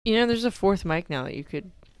There's a fourth mic now that you could.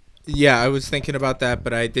 Yeah, I was thinking about that,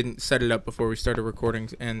 but I didn't set it up before we started recording,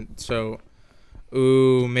 and so,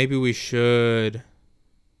 maybe we should.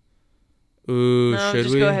 No, Should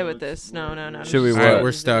just we? go ahead with this. No. Should we just what? All right, What?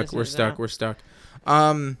 we're just do stuck. this We're as stuck. now. We're stuck.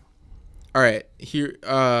 All right, here.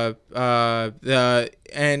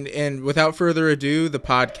 And without further ado, the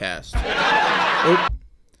podcast. Oh,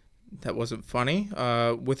 that wasn't funny.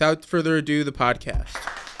 Without further ado, the podcast.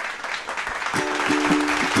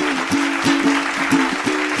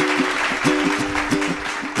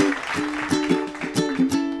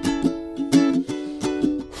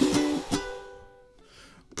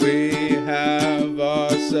 We have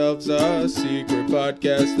ourselves a secret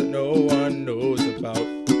podcast that no one knows about.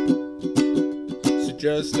 So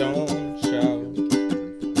just don't shout.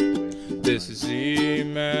 This is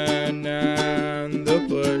Z-Man and the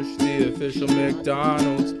Push, the official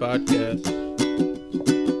McDonald's podcast.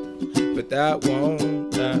 But that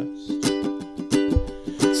won't last.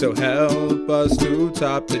 So help us to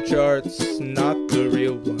top the charts, not the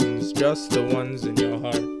real ones, just the ones in your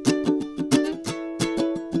heart.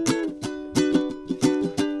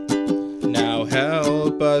 Now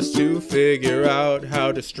help us to figure out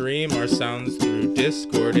how to stream our sounds through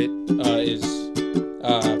Discord. It is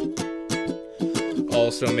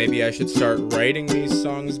also, maybe I should start writing these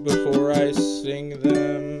songs before I sing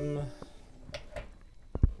them.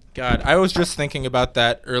 God, I was just thinking about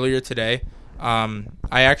that earlier today. I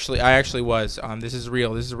actually was. This is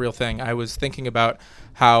real. This is a real thing. I was thinking about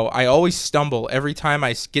how I always stumble every time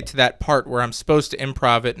I get to that part where I'm supposed to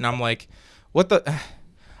improv it, and I'm like, what the.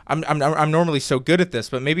 I'm normally so good at this,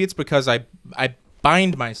 but maybe it's because I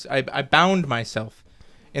bound myself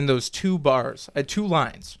in those two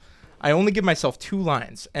lines. I only give myself 2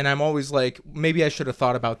 lines, and I'm always like, maybe I should have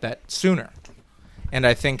thought about that sooner. And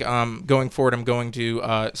I think going forward, I'm going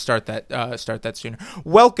to start that sooner.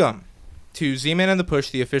 Welcome to Z-Man and the Push,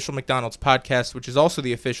 the official McDonald's podcast, which is also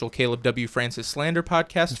the official Caleb W. Francis slander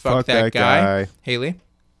podcast. Fuck that guy. Haley,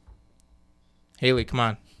 come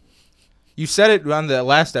on. You said it on the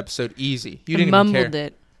last episode easy. You didn't even care. I mumbled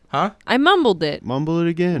it. Huh? I mumbled it. Mumble it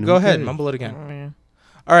again. Go ahead, mumble it again. Oh, yeah.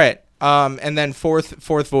 All right. And then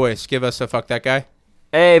fourth voice. Give us a fuck that guy.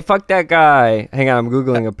 Hey, fuck that guy. Hang on, I'm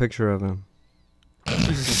Googling a picture of him.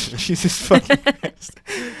 Jesus fucking Christ.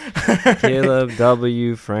 Caleb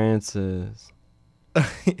W. Francis.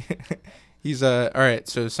 He's all right.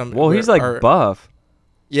 So he's like buff.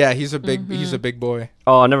 Yeah, he's a big boy.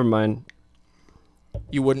 Oh, never mind.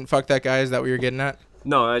 You wouldn't fuck that guy? Is that what you're getting at?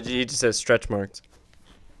 No, he just says stretch marks.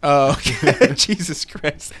 Oh, okay. Jesus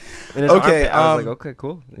Christ. Okay, Okay, I was like, okay,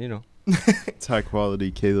 cool. It's high quality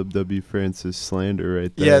Caleb W. Francis slander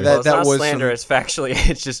right there. Yeah, Well, that it's was not slander. It's factually,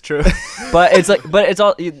 it's just true. but it's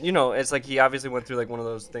all it's like he obviously went through like one of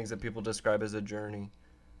those things that people describe as a journey.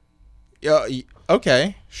 Yeah.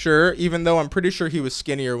 Okay. Sure. Even though I'm pretty sure he was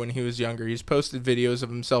skinnier when he was younger. He's posted videos of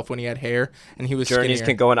himself when he had hair, and he was Journeys skinnier.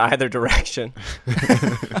 can go in either direction.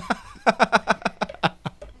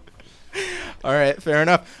 All right, fair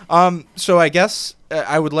enough. So I guess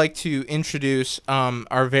I would like to introduce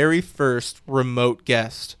our very first remote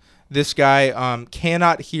guest. This guy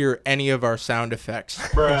cannot hear any of our sound effects,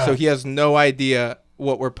 so he has no idea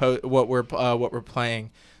what we're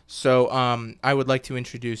playing. So I would like to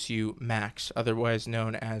introduce you, Max, otherwise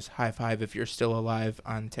known as High Five if you're still alive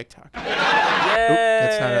on TikTok. Yay!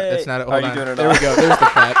 That's not it. Hold on. Doing it there all? we go. There's the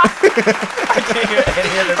clap. I can't hear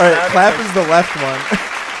any of the All right, sound clap effects. is the left one.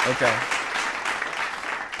 Okay.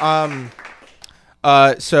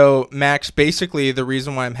 So Max, basically the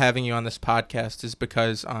reason why I'm having you on this podcast is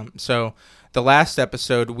because so the last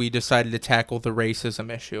episode we decided to tackle the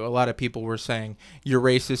racism issue. A lot of people were saying you're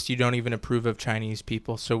racist, you don't even approve of Chinese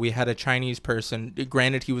people. So we had a Chinese person,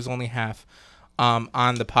 granted he was only half,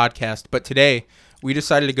 on the podcast, but today we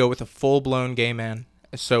decided to go with a full-blown gay man.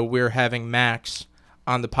 So we're having Max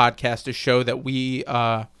on the podcast to show that we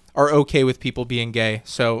are okay with people being gay.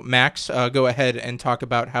 So Max, go ahead and talk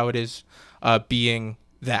about how it is being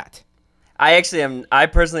that. I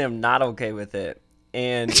personally am not okay with it.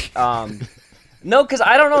 And no, because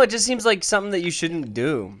I don't know, it just seems like something that you shouldn't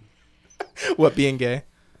do. What, being gay?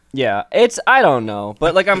 Yeah, I don't know.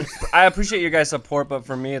 But like I appreciate your guys' support, but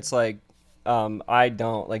for me it's like I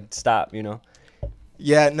don't stop,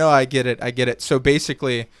 Yeah, no, I get it. So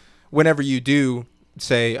basically, whenever you do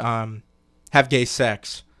say have gay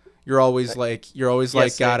sex, you're always like,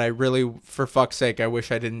 God, I really, for fuck's sake, I wish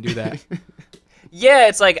I didn't do that. Yeah,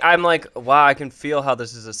 it's like I'm like, wow, I can feel how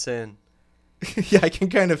this is a sin. Yeah, I can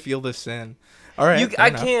kind of feel the sin. All right,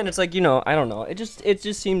 I can. It's like, I don't know. It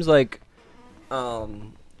just seems like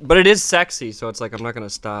But it is sexy, so it's like I'm not gonna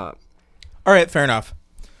stop. All right, fair enough.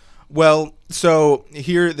 Well, so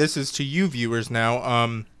here, this is to you viewers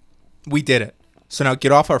now. We did it. So now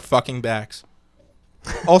get off our fucking backs.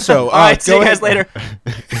 Also, All right, see go you guys ahead.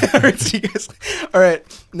 later. All right, see you guys. All right,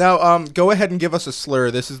 now go ahead and give us a slur.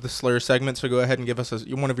 This is the slur segment, so go ahead and give us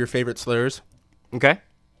one of your favorite slurs. Okay.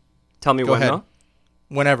 Tell me Go when, ahead. though.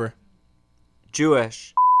 Whenever.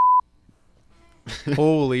 Jewish.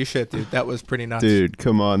 Holy shit, dude, that was pretty nuts. Dude,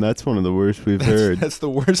 come on. That's one of the worst we've heard. That's the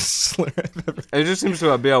worst slur I've ever. It just seems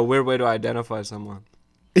to be a weird way to identify someone.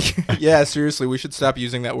 Yeah, seriously, we should stop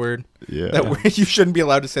using that word. Yeah. That word, you shouldn't be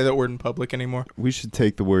allowed to say that word in public anymore. We should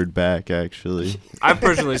take the word back, actually. I've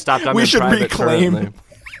personally stopped. I'm We in should private reclaim- currently.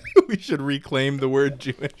 We should reclaim the word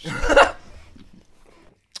Jewish.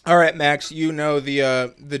 All right, Max, you know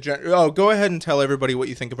go ahead and tell everybody what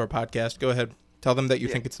you think of our podcast. Go ahead. Tell them that you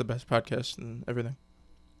think it's the best podcast and everything.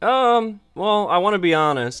 Well, I want to be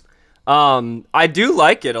honest. I do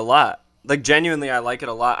like it a lot. Like, genuinely, I like it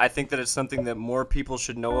a lot. I think that it's something that more people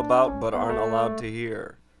should know about but aren't allowed to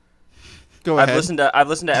hear. Go ahead. I've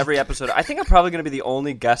listened to every episode. I think I'm probably going to be the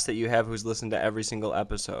only guest that you have who's listened to every single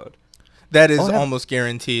episode. That is almost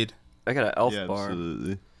guaranteed. I got an elf Yeah, bar.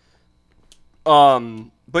 absolutely.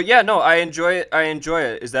 But yeah, no, I enjoy it.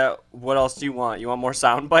 Is that, what else do you want? You want more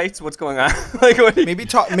sound bites? What's going on? Like, what do you-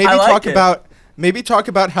 Maybe talk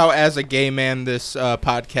about how, as a gay man, this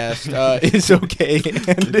podcast is okay. And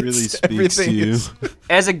It really speaks to you.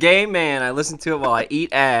 As a gay man, I listen to it while I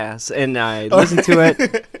eat ass, and I listen to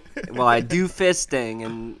it while I do fisting.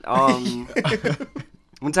 And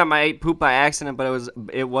one time I ate poop by accident, but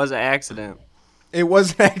it was an accident. It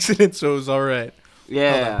was an accident, so it was all right.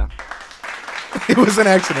 Yeah, It was an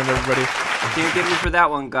accident, everybody. can't get me for that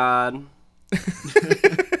one, God.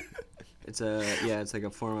 It's like a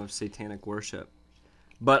form of satanic worship.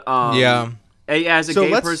 But Yeah. as a So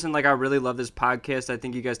gay let's- person, like, I really love this podcast. I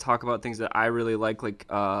think you guys talk about things that I really like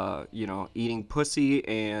eating pussy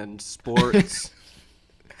and sports.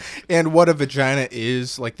 And what a vagina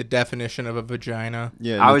is, like the definition of a vagina.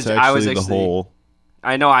 Yeah, I it's was actually the actually- whole.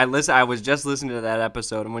 I know. I was just listening to that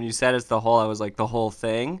episode, and when you said it's the whole, I was like, the whole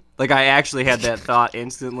thing. Like, I actually had that thought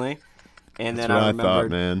instantly, and That's then what I I remembered. thought,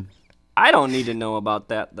 man. I don't need to know about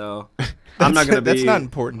that though. I'm not gonna be. That's not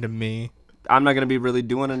important to me. I'm not gonna be really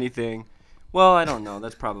doing anything. Well, I don't know.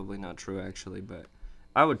 That's probably not true actually, but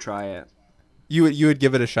I would try it. You would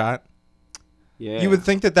give it a shot. Yeah. You would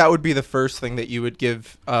think that would be the first thing that you would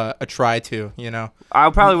give a try to. You know. I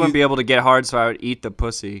probably wouldn't be able to get hard, so I would eat the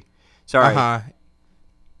pussy. Sorry.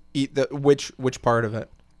 Eat the which part of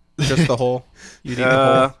it? Just the whole. You'd eat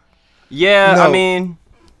the whole. Yeah. No. I mean,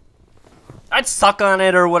 I'd suck on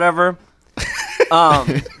it or whatever.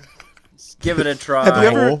 Just give it a try. Have you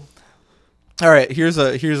ever- Whole? All right. Here's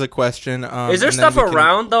a question. Is there and then stuff we can-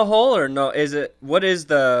 around the hole or no? What is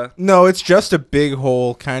the? No, it's just a big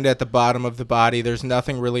hole, kind of at the bottom of the body. There's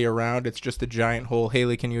nothing really around. It's just a giant hole.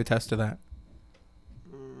 Haley, can you attest to that?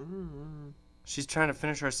 She's trying to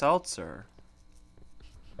finish her seltzer.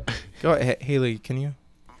 Go ahead, Haley. Can you?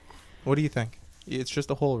 What do you think? It's just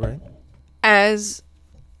a hole, right? As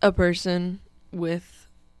a person with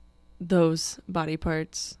those body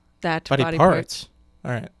parts, Body parts.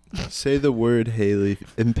 All right. Say the word, Haley.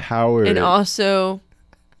 Empower and it. also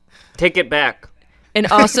Take it back.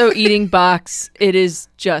 eating box, it is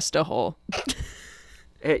just a hole.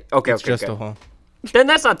 Hey, okay, It's just okay. a hole. Then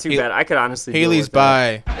that's not too bad. I could honestly. deal Haley's with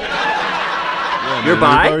that. bi. Yeah, You're man,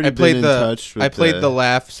 bi? we've already I played been in the touch with I played the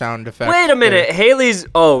laugh sound effect. Wait a minute, there. Haley's.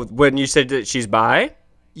 Oh, when you said that she's bi,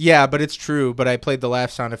 Yeah, but it's true. But I played the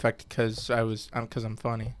laugh sound effect because I'm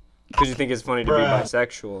funny. because you think it's funny to be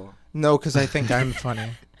bisexual. No, because I think I'm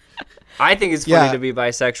funny. I think it's funny Yeah. to be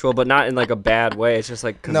bisexual, but not in like a bad way. It's just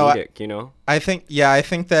like No, comedic, you know. I think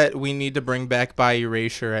that we need to bring back bi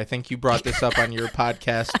erasure. I think you brought this up on your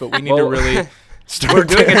podcast, but we need to Well, really start. We're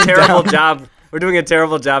doing a tearing terrible down. job. We're doing a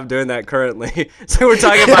terrible job doing that currently. So we're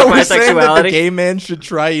talking Yeah, about we're saying that the bisexuality. gay man should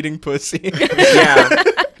try eating pussy. Yeah,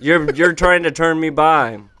 you're trying to turn me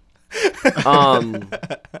bi.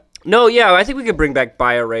 No, yeah, I think we could bring back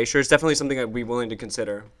bi erasure. It's definitely something I'd be willing to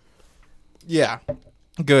consider. Yeah,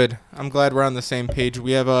 good. I'm glad we're on the same page.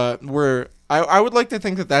 We have I would like to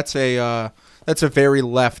think that that's a very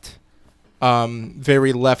left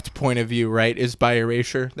point of view, right? Is bi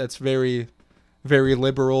erasure? That's very, very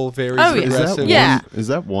liberal, very Oh, yeah. progressive. Yeah. Is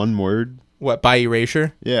that one word? What, bi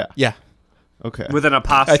erasure? Yeah. Yeah, Okay. With an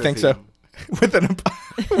apostrophe. I think so. With an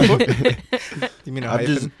you mean a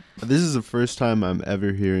hyphen? This is the first time I'm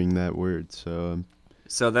ever hearing that word, so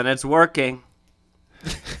So then it's working.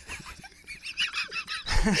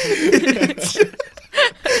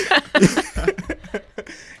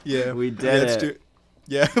 Yeah, We did yeah, it's it.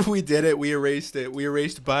 Yeah, we did it. We erased it. We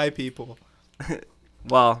erased by people.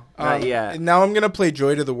 Well, not yet. Now I'm gonna play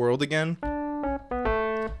Joy to the World again.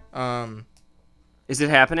 Is it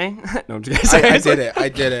happening? No, I'm just kidding. I did it. I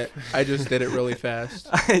did it. I just did it really fast.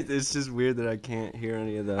 It's just weird that I can't hear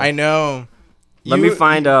any of that. I know. Let me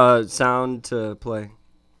find a sound to play.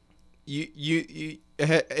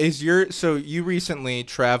 So you recently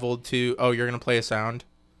traveled to? Oh, you're gonna play a sound.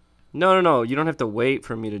 No. You don't have to wait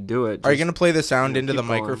for me to do it. Are you gonna play the sound into the keep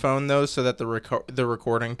going. microphone though, so that the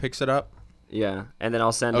recording picks it up? Yeah, and then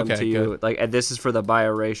I'll send them to you. Good. Like, and this is for the buy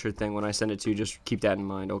erasure thing. When I send it to you, just keep that in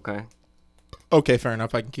mind, okay? Okay, fair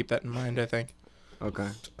enough. I can keep that in mind. I think. Okay.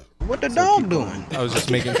 What the dog doing? I was just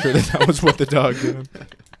making sure that was what the dog doing.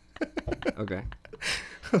 Okay.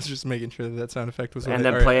 I was just making sure that sound effect was. And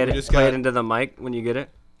then right, play it into the mic when you get it.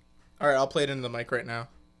 All right, I'll play it into the mic right now.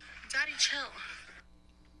 Daddy, chill.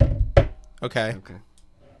 Okay. Okay.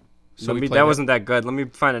 So That wasn't that good. Let me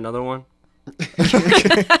find another one.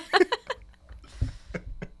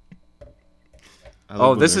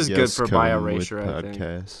 Oh, this is good for buy erasure, I think.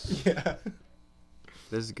 Yeah.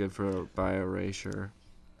 This is good for buy erasure.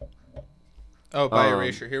 Oh, buy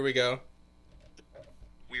erasure. Here we go.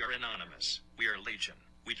 We are anonymous. We are legion.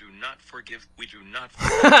 We do not forgive. We do not.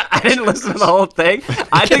 I didn't listen to the whole thing.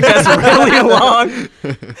 I think that's really long.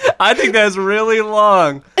 I think that's really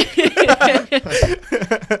long.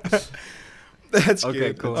 That's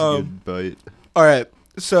okay. Good. Cool. Good bite. All right.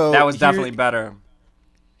 So that was definitely better.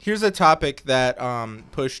 Here's a topic that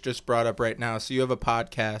Push just brought up right now. So you have a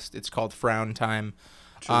podcast. It's called Frown Time.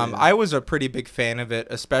 I was a pretty big fan of it,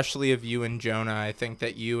 especially of you and Jonah. I think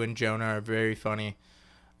that you and Jonah are very funny.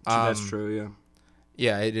 That's true, yeah.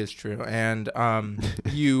 Yeah, it is true. And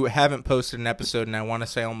you haven't posted an episode in, I want to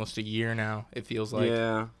say, almost a year now. It feels like.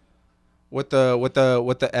 Yeah. What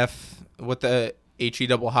the HE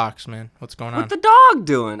double Hawks, man? What's going on? What the dog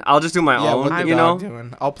doing? I'll just do my own. What the you know. dog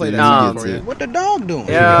doing? I'll play that for you. What the dog doing?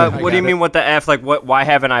 Yeah. I What do you got mean? it. What the f? Like what? Why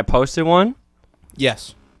haven't I posted one?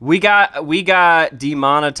 Yes. We got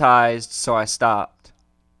demonetized, so I stopped.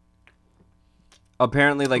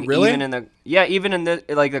 Apparently, like Really? even in the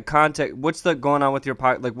like the content. What's the going on with your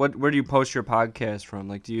pod? Like where do you post your podcast from?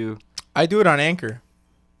 Like do you? I do it on Anchor.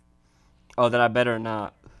 Oh, then I better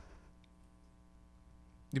not.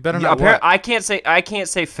 You better not. What? I can't say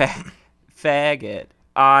faggot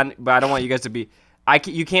on, but I don't want you guys to be.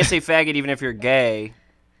 You can't say faggot even if you're gay.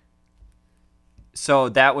 So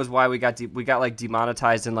that was why we got like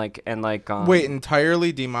demonetized and like. Wait,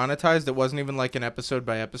 entirely demonetized? It wasn't even like an episode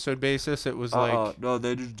by episode basis. It was like no,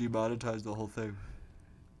 they just demonetized the whole thing.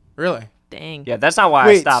 Really? Dang. Yeah, that's not why I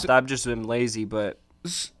Wait, stopped. so- I've just been lazy, but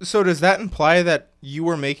So does that imply that you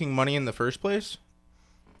were making money in the first place?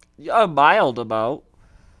 yeah, mild about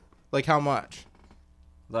Like how much?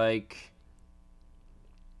 like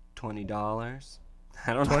 $20.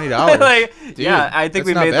 I don't know. $20? Like, Dude, yeah, I think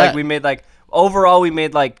that's not bad. overall we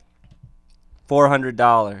made like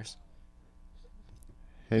 $400.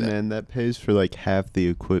 Hey man, that pays for like half the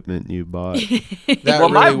equipment you bought. That Well,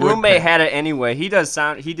 my really would roommate pay. had it anyway. He did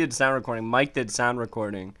sound recording. Mike did sound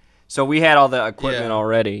recording. So we had all the equipment Yeah.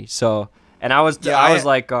 already. So, and I was Yeah, I I- was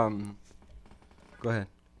like go ahead.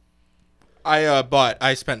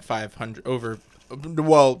 I spent 500 over.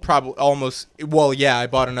 Well, probably almost. Well, yeah, I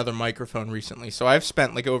bought another microphone recently, so I've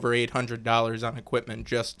spent like over $800 on equipment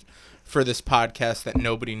just for this podcast that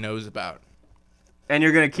nobody knows about. And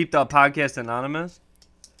you're going to keep the podcast anonymous?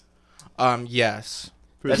 Yes.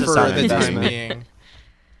 That's a For solid the time investment. being.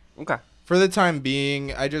 Okay. For the time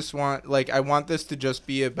being, I just want I want this to just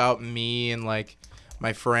be about me and like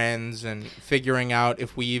my friends and figuring out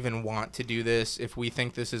if we even want to do this, if we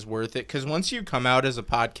think this is worth it. Because once you come out as a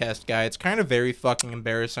podcast guy, it's kind of very fucking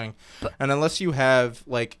embarrassing. And unless you have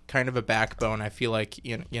like kind of a backbone, I feel like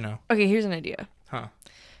you know. Okay, here's an idea. Huh.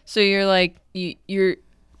 So you're like you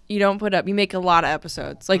don't put up. You make a lot of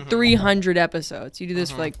episodes, like 300 episodes. You do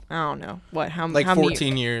this for like I don't know what how Like how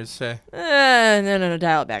 14 years, say No,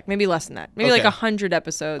 dial it back. Maybe less than that. Maybe like Okay. 100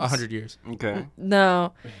 episodes. 100 years. Okay.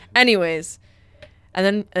 No. Anyways,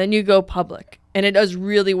 and then you go public, and it does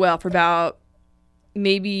really well for about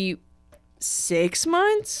maybe 6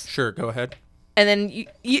 months, Sure, go ahead. and then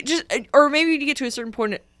you just or maybe you get to a certain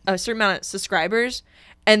point, a certain amount of subscribers,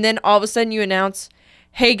 and then all of a sudden you announce,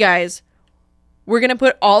 "Hey guys, we're gonna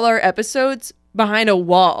put all our episodes behind a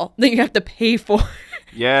wall that you have to pay for."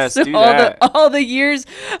 Yes, So do that. all the years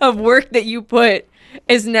of work that you put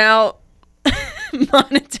is now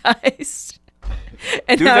monetized.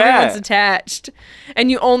 And Do now that. everyone's attached.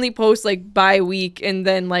 And you only post like bi-week and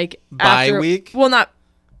then like after, Bi-week? well, not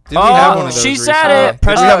Did we have one of those She recently? said it. Did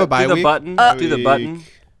Press we have a do the bi-week? button. Do the button.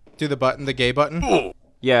 Do the button, the gay button.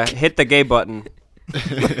 Yeah, hit the gay button.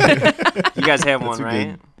 You guys have one,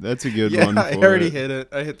 right? That's a good Yeah, one. I for already it. hit it.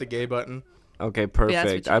 I hit the gay button. Okay, that's what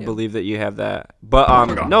perfect. you I do. believe that you have that.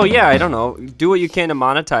 But no, yeah, I don't know. Do what you can to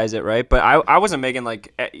monetize it, right? But I wasn't making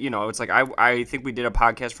like it's like I think we did a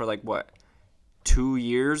podcast for like what 2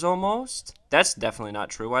 years almost. That's definitely not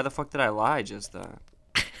true. Why the fuck did I lie just then?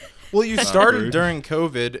 Well, you started Awkward. during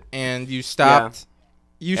COVID and you stopped.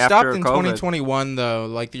 You After stopped in COVID. 2021 though.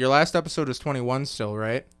 Like your last episode is 21 still,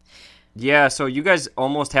 right? Yeah, so you guys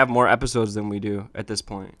almost have more episodes than we do at this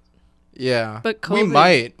point. Yeah. But we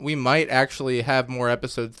COVID might actually have more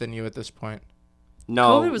episodes than you at this point.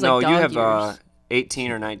 No, COVID was no, like you dog have years.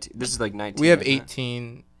 18 or 19. This is like 19. We have isn't it?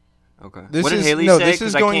 18. Okay. This what did is Haley no. say? This 'Cause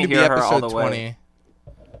is I going can't to be hear her all episode the way. 20.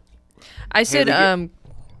 I said Haley,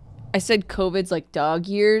 I said COVID's like dog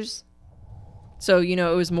years. So, it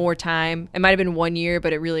was more time. It might have been 1 year,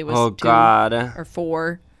 but it really was Oh 2 God. or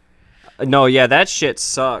 4. No, yeah, that shit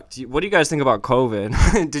sucked. What do you guys think about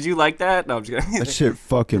COVID? Did you like that? No, I'm just kidding. That shit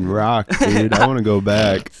fucking rocked, dude. I want to go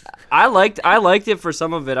back. I liked it for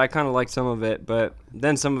some of it. I kind of liked some of it, but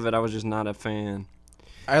then some of it I was just not a fan.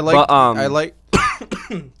 I like. But, I like.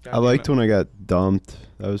 I liked when I got dumped.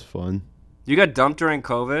 That was fun. You got dumped during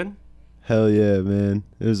COVID? Hell yeah, man.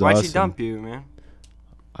 It was Why'd awesome. she dump you, man?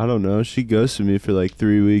 I don't know. She ghosted me for like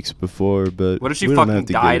 3 weeks before, but What if she we don't fucking have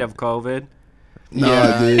to died get- of COVID? No,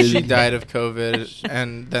 yeah, dude. she died of COVID,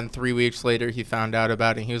 and then 3 weeks later he found out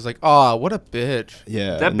about it. And he was like, "Oh, what a bitch."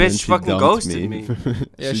 Yeah, That and then bitch she fucking dumped ghosted me.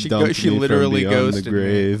 Yeah, she dumped she me from literally beyond ghosted the me.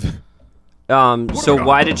 grave. So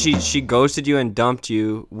why did she ghosted you and dumped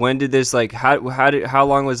you? When did this how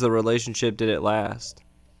long was the relationship? Did it last?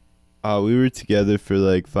 We were together for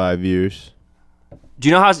like 5 years. Do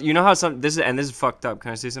you know how some this is fucked up?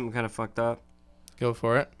 Can I say something kind of fucked up? Go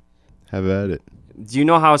for it. Have at it. Do you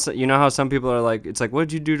know how some people are like, it's like, what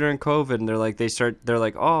did you do during COVID? And they're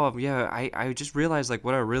like, oh yeah, I just realized like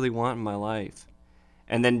what I really want in my life.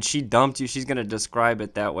 And then she dumped you. She's gonna describe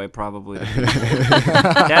it that way probably. to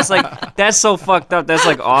people. that's so fucked up. That's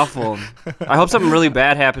like awful. I hope something really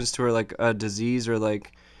bad happens to her, like a disease or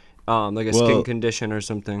like a skin condition or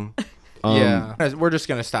something. Yeah, we're just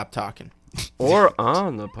gonna stop talking. Or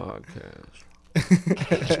on the podcast.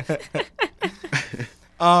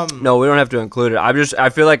 No, we don't have to include it. I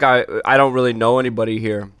feel like I don't really know anybody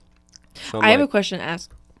here. So I have a question to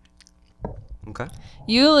ask. Okay.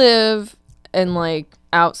 You live in like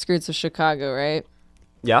outskirts of Chicago, right?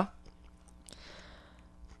 Yeah.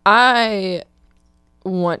 I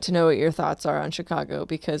want to know what your thoughts are on Chicago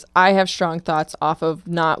because I have strong thoughts off of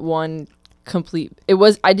not one complete.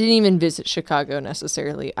 I didn't even visit Chicago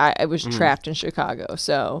necessarily. I was trapped in Chicago,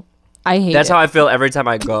 so I hate That's it. how I feel every time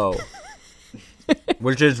I go,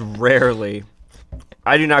 which is rarely.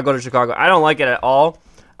 I do not go to Chicago. I don't like it at all.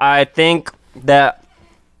 I think that,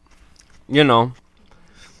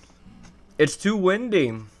 it's too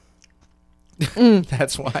windy.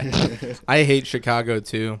 That's why I hate Chicago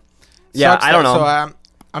too. Yeah, Sucks I don't that- know. So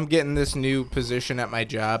I'm getting this new position at my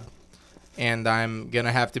job, and I'm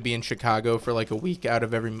gonna have to be in Chicago for like a week out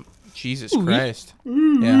of every. Jesus Christ!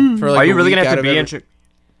 Yeah, for like Are you a really week gonna have out to of be in every- Chicago?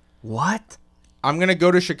 What? I'm gonna go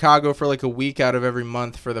to Chicago for like a week out of every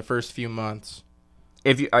month for the first few months.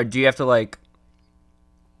 If you do, you have to like.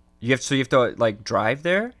 You have to like drive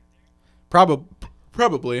there. Probably.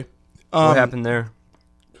 What happened there?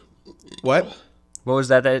 What? What was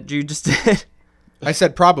that you just did? I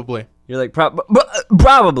said probably. You're like probably.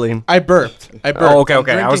 I burped. Oh, okay, I'm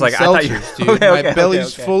okay. I was drinking like, I thought you- Seltzers, dude. Okay, My okay,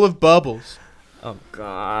 belly's okay. full of bubbles. Oh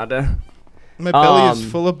God. My belly is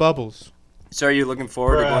full of bubbles. So are you looking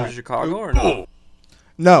forward to going to Chicago or no?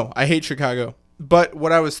 No, I hate Chicago. But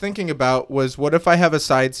what I was thinking about was, what if I have a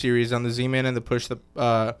side series on the Z-Man and the Push the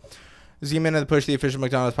official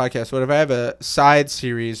McDonald's podcast? What if I have a side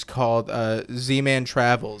series called Z-Man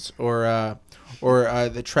Travels or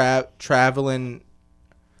the traveling,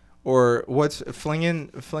 or what's slinging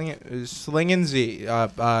Z?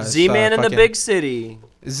 Z-Man in the big city.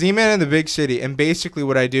 Z-Man in the big city. And basically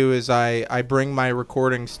what I do is I bring my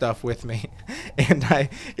recording stuff with me. And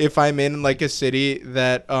if I'm in like a city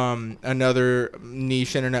that another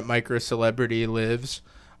niche internet micro celebrity lives,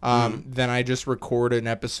 then I just record an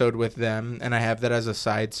episode with them and I have that as a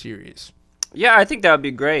side series. Yeah, I think that would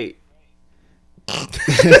be great.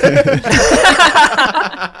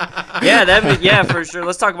 Yeah, for sure.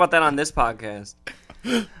 Let's talk about that on this podcast.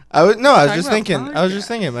 I was Talking just about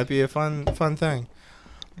thinking it might be a fun thing.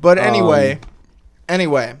 But anyway,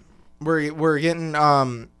 we're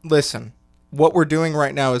getting listen. What we're doing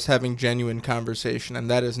right now is having genuine conversation, and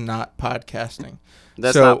that is not podcasting.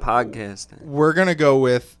 That's So, not podcasting. We're gonna go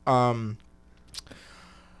with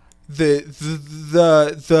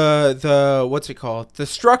the what's it called? The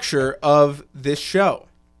structure of this show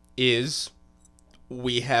is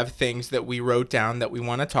we have things that we wrote down that we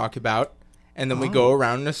want to talk about, and then we go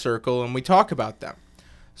around in a circle and we talk about them.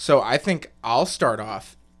 So I think I'll start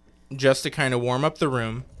off just to kind of warm up the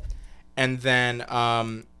room, and then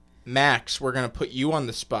Max, we're gonna put you on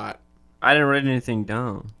the spot. I didn't write anything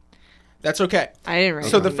down. That's okay. I didn't write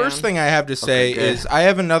So the anything first down. thing I have to say good. is I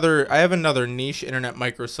have another niche internet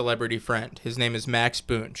micro celebrity friend. His name is Max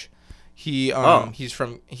Boonch. He's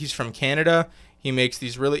from Canada. He makes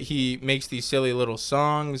these silly little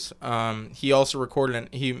songs. He also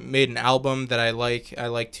he made an album that I like. I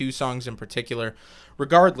like 2 songs in particular.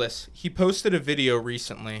 Regardless, he posted a video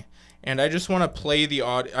recently, and I just want to play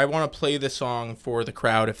I want to play the song for the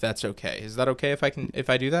crowd, if that's okay. Is that okay if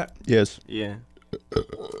I do that? Yes. Yeah.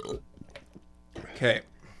 Okay.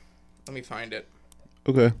 Let me find it.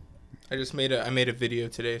 Okay. I made a video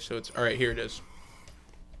today, so it's all right. Here it is.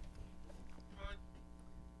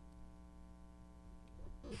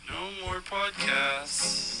 No more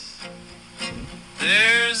podcasts.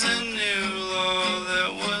 There's a new law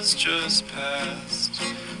that was just passed.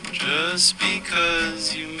 Just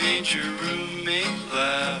because you made your roommate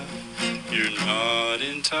laugh, you're not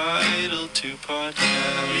entitled to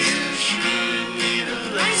podcasts. You should need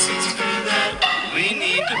a license for that. We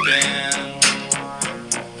need to ban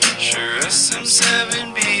sure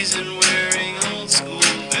SM7Bs and wearing old school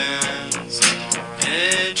bands.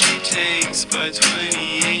 Edgy takes by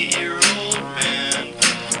 28-year-old man.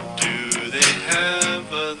 Do they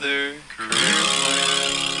have other career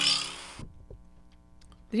plans?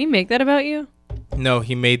 Did he make that about you? No,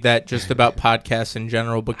 he made that just about podcasts in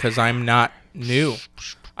general because I'm not new.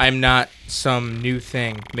 I'm not some new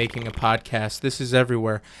thing making a podcast. This is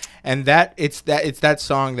everywhere. And it's that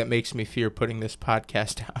song that makes me fear putting this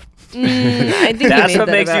podcast out. I think he That's made what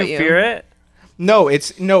that makes about you fear it?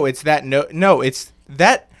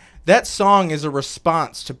 That song is a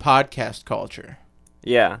response to podcast culture.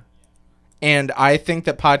 Yeah. And I think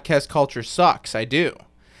that podcast culture sucks. I do.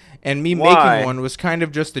 And me Why? making one was kind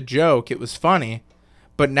of just a joke. It was funny.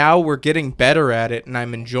 But now we're getting better at it, and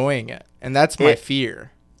I'm enjoying it. And that's my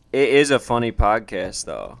fear. It is a funny podcast,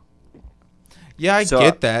 though. Yeah, I So-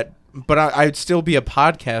 get that. But I'd still be a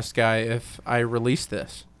podcast guy if I released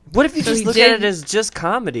this. What if you So just he look did- at it as just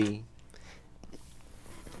comedy?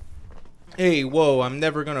 Hey, whoa, I'm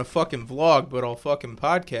never going to fucking vlog, but I'll fucking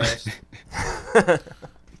podcast.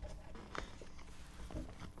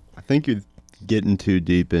 I think you're getting too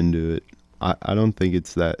deep into it. I don't think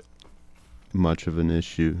it's that much of an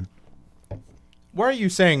issue. Why are you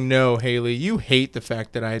saying no, Haley? You hate the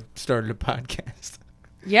fact that I started a podcast.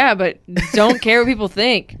 Yeah, but don't care what people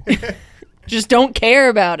think. Just don't care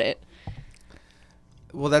about it.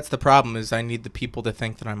 Well, that's the problem is I need the people to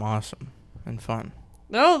think that I'm awesome and fun.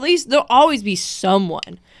 No, at least there'll always be someone.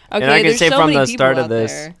 Okay, I can there's say so from many the people start of out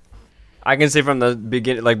this, there. I can say from the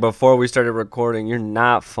beginning, like before we started recording, you're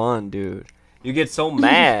not fun, dude. You get so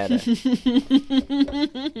mad.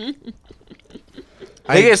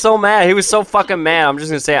 He gets so mad. He was so fucking mad. I'm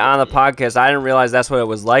just gonna say it on the podcast. I didn't realize that's what it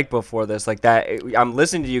was like before this. Like that, I'm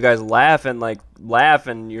listening to you guys laugh,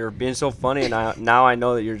 and you're being so funny, and now I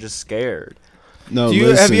know that you're just scared. No,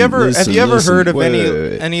 Have you ever heard of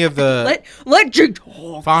any of the Let Jake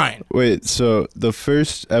talk. Fine. Wait, so the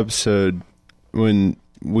first episode when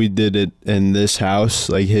we did it in this house,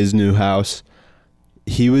 like his new house,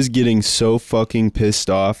 he was getting so fucking pissed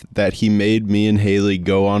off that he made me and Haley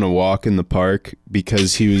go on a walk in the park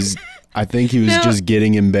because I think he was No. just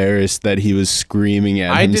getting embarrassed that he was screaming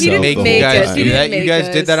at I himself. didn't make the you whole guys time. do that. You Make guys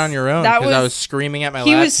us. did that on your own That because I was- was screaming at my He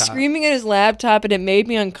laptop. was screaming at his laptop, and it made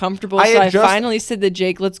me uncomfortable. I So had I just- finally said to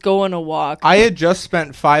Jake, "Let's go on a walk." I had just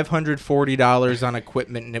spent $540 on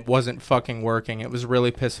equipment and it wasn't fucking working. It was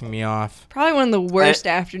really pissing me off. Probably one of the worst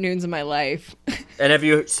afternoons of my life. And have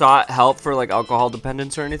you sought help for like alcohol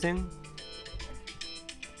dependence or anything?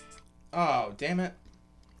 Oh, damn it.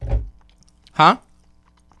 Huh?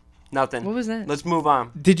 Nothing. What was that? Let's move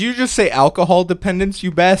on. Did you just say alcohol dependence, you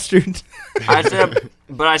bastard? I said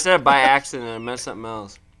it by accident. I meant something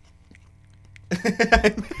else.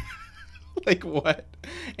 Like what?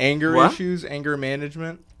 Anger What? issues? Anger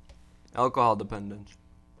management? Alcohol dependence.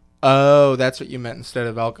 Oh, that's what you meant instead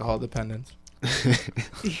of alcohol dependence.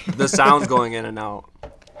 The sound's going in and out.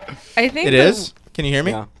 I think It is? Can you hear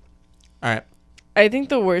me? Yeah. All right. I think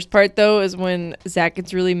the worst part though is when Zach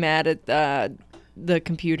gets really mad at the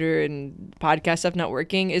computer and podcast stuff not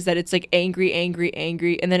working is that it's like angry,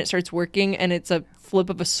 and then it starts working, and it's a flip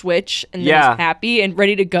of a switch, and then Yeah. it's happy and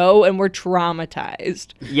ready to go, and we're traumatized.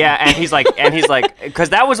 Yeah, and he's like, because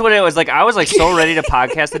that was what it was like. I was like so ready to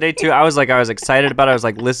podcast today too. I was excited about it. I was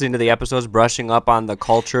like listening to the episodes, brushing up on the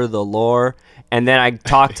culture, the lore, and then I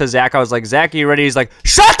talked to Zach. I was like, Zach, are you ready? He's like,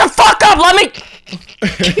 shut the fuck up, let me.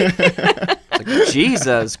 Like,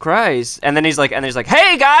 Jesus Christ. And then he's like,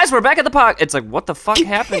 hey guys, we're back at the pod. It's like, what the fuck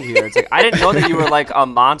happened here? It's like, I didn't know that you were like a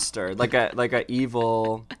monster, like a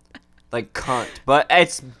evil, like cunt. But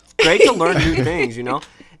it's great to learn new things, you know.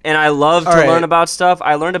 And I love to learn about stuff.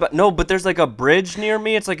 But there's like a bridge near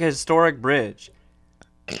me. It's like a historic bridge.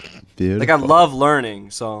 Beautiful. Like I love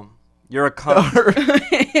learning. So you're a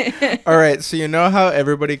cunt. All right, so you know how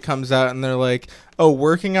everybody comes out and they're like, "Oh,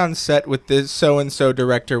 working on set with this so and so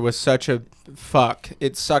director was such a fuck.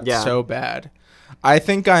 It sucked so bad." I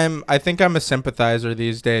think I'm a sympathizer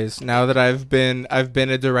these days. Now that I've been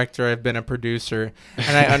a director, I've been a producer,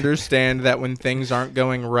 and I understand that when things aren't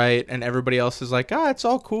going right and everybody else is like, it's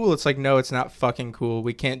all cool. It's like, no, it's not fucking cool.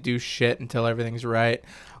 We can't do shit until everything's right.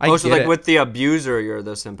 So like with the abuser, you're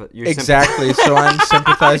the exactly. So I'm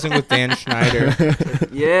sympathizing with Dan Schneider.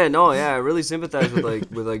 I really sympathize with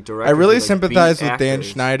directors. I really with, sympathize beat with Dan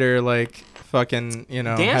actors. Schneider, like fucking,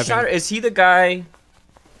 Dan Schneider, is he the guy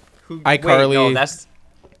who iCarly. Wait, no, that's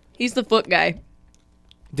He's the foot guy.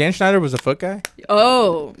 Dan Schneider was a foot guy?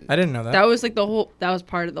 Oh, I didn't know that. that was like that was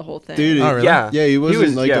part of the whole thing. Dude, Oh, really? yeah. Yeah, he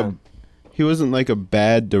wasn't was like a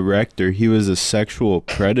bad director. He was a sexual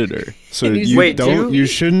predator. So He's- you Wait, you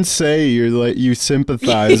shouldn't say you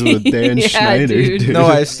sympathize with Dan Yeah, Schneider, dude. dude. No,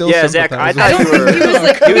 I still Yeah, sympathize. Zach, I with thought him. you were. He was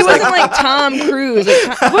like he wasn't like Tom Cruise.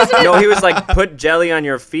 Like, wasn't it? No, he was like put jelly on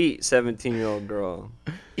your feet, 17-year-old girl.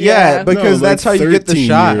 Yeah, Yeah. because No, that's like how you get the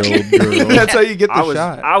shot. 13-year-old girl. That's how you get the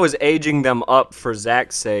shot. I was aging them up for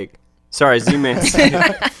Zach's sake. Sorry, Z-Man.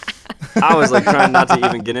 I was like trying not to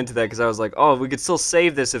even get into that because I was like, oh, we could still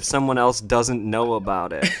save this if someone else doesn't know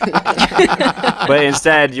about it. But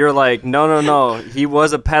instead, you're like, no, he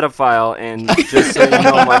was a pedophile, and just so you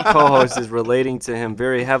know, my co-host is relating to him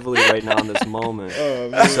very heavily right now in this moment.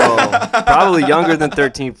 So probably younger than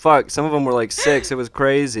 13. Fuck, some of them were like 6. It was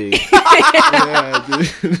crazy. Yeah,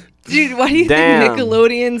 dude. Dude, why do you Damn. think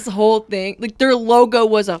Nickelodeon's whole thing, like their logo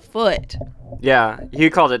was a foot? Yeah, he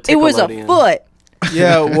called it. It was a Tickelodian. foot.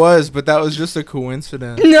 Yeah, it was, but that was just a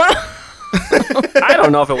coincidence. No. I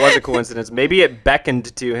don't know if it was a coincidence. Maybe it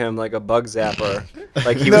beckoned to him like a bug zapper.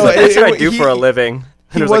 Like he was No, like, "That's what I it- do he- for a living."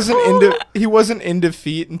 And He it was like, wasn't into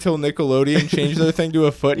feet until Nickelodeon changed their thing to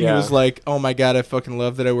a foot. And Yeah. He was like, "Oh my god, I fucking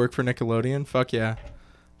love that I work for Nickelodeon. Fuck yeah,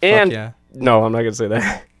 and fuck yeah." no, I'm not gonna say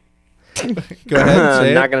that. Go ahead, say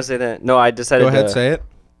I'm not it. gonna say that. No, I decided. Go ahead, to, say it.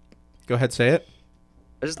 Go ahead, say it.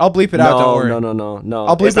 I just- I'll bleep it out. Don't worry. No.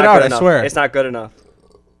 I'll bleep It's it not out, good I enough. swear. It's not good enough.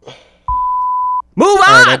 Move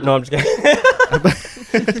on. Alright, No, I'm just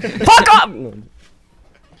kidding. Fuck up.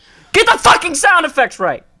 Get the fucking sound effects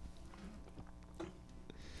right.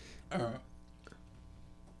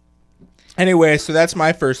 Anyway, so that's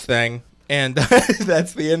my first thing, and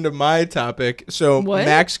that's the end of my topic. So What?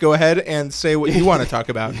 Max, go ahead and say what you want to talk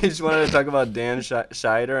about. You just wanted to talk about Dan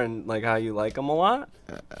Scheider and like how you like him a lot.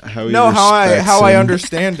 How he No, how respects I him.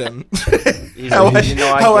 understand him. He's how like,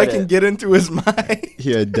 I get can it. get into his mind.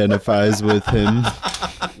 He identifies with him.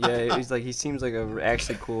 Yeah, he seems like a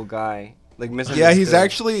actually cool guy. Like Yeah,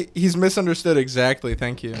 misunderstood. he's misunderstood exactly.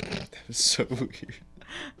 Thank you. So weird.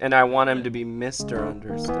 And I want him to be Mr.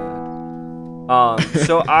 Understood.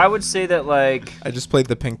 So I would say that like I just played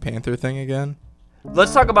the Pink Panther thing again.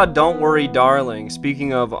 let's talk about Don't Worry Darling.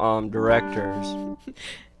 Speaking of directors. You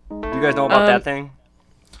guys know about that thing?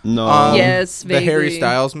 No. Yes, the Harry vaguely.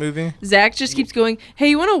 Styles movie. Zach just keeps going, hey,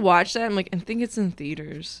 you want to watch that? I'm like, I think it's in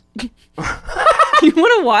theaters. You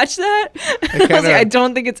want to watch that? I was like, I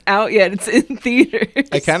don't think it's out yet. It's in theaters.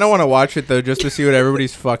 I kind of want to watch it though, just to see what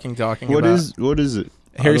everybody's fucking talking What about. is it?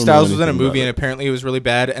 I Harry don't know Styles was in a anything movie about and it. apparently it was really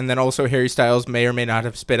bad. And then also Harry Styles may or may not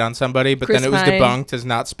have spit on somebody, but Chris then it was Pine. debunked as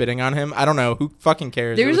not spitting on him. I don't know. Who fucking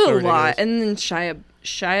cares? It There's was so a ridiculous. lot. And then Shia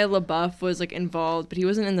LaBeouf was like involved, but he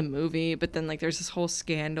wasn't in the movie. But then like there's this whole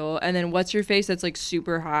scandal. And then what's your face that's like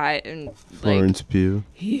super hot and like Florence Pugh.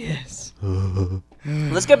 he is.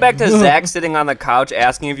 Let's get back to Zach sitting on the couch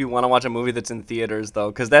asking if you want to watch a movie that's in theaters,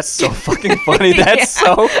 though, because that's so fucking funny. That's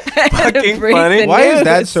so fucking Break funny. the Why is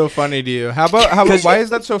that news. so funny to you? How about why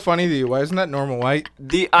is that so funny to you? Why isn't that normal? Why?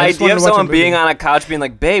 The I just idea wanted of to watch a someone being movie. on a couch being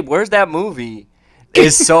like, babe, where's that movie?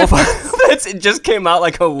 Is so funny. It just came out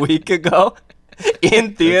like a week ago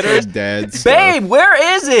in theaters. Dad Babe,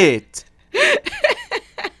 where is it?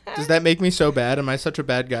 Does that make me so bad? Am I such a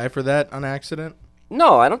bad guy for that on accident?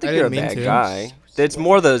 No, I don't think I you're a didn't mean bad to. guy. It's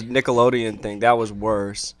more the Nickelodeon thing. That was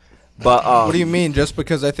worse. But What do you mean? Just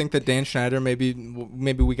because I think that Dan Schneider, maybe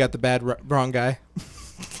we got the wrong guy.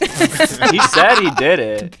 He said he did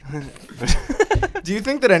it. Do you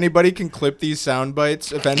think that anybody can clip these sound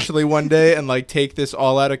bites eventually one day and like take this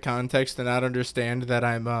all out of context and not understand that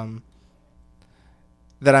I'm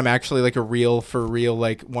actually like a real for real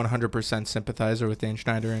like 100% sympathizer with Dan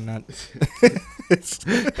Schneider and not.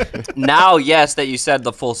 Now, yes, that you said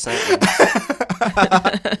the full sentence.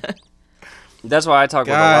 That's why I talk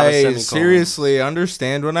with a lot of Guys, semicolons. seriously,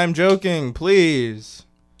 understand when I'm joking, please.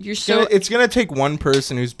 You're so It's gonna take one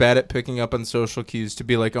person who's bad at picking up on social cues to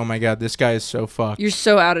be like, oh my god, this guy is so fucked. you're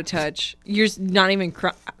so out of touch. You're not even.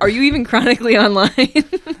 Are you even chronically online?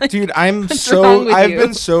 Dude, I'm What's so wrong with I've you?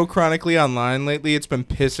 been so chronically online lately. It's been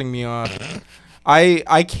pissing me off.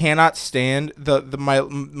 I cannot stand my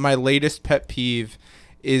latest pet peeve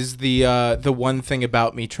is the one thing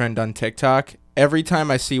about me trend on TikTok. Every time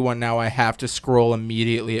I see one now, I have to scroll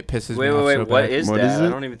immediately. It pisses me off. Wait, so what bad. is What that? is it? I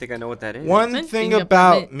don't even think I know what that is. One thing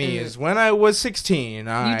about me is when I was 16,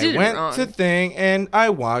 I did it went wrong. to thing and I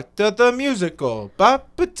watched the musical.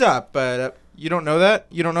 Ba-ba-da-ba-da. You don't know that?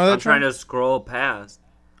 You don't know that? I'm trying Trent? to scroll past.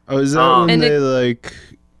 Oh, is that Um, when And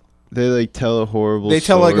they tell a horrible They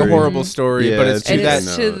tell like a story? horrible story, Yeah, but it's it's to and that.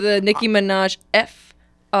 it's to the Nicki Minaj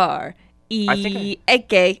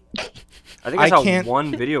F-R-E-A-K. I think I saw can't-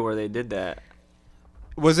 one video where they did that.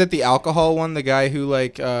 Was it the alcohol one? The guy who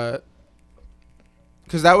like, because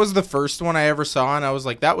that was the first one I ever saw, and I was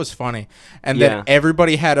like, that was funny. And Yeah. then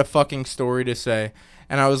everybody had a fucking story to say,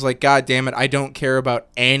 and I was like, God damn it, I don't care about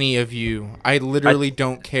any of you. I literally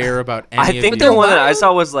don't care about any I of think you. the one that I wild.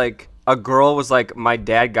 saw was like a girl was like, my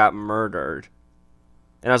dad got murdered,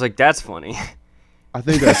 and I was like, that's funny. I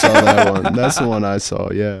think I saw that one. That's the one I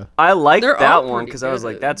saw. Yeah. I liked They're that all one pretty because I was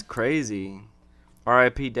like, good. that's crazy.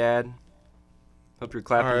 R.I.P. Dad. Hope you're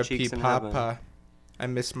clapping R.I.P. cheeks in heaven. Papa. I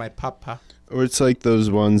miss my papa. Or it's like those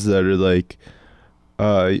ones that are like,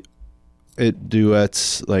 it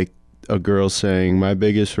duets like a girl saying, "My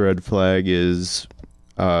biggest red flag is,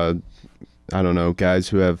 I don't know, guys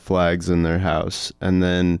who have flags in their house," and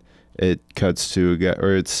then it cuts to a guy,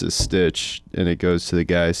 or it's a stitch, and it goes to the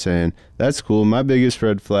guy saying, "That's cool. My biggest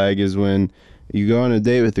red flag is when you go on a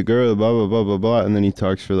date with a girl, blah blah blah blah blah," and then he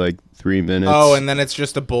talks for like 3 minutes. Oh, and then it's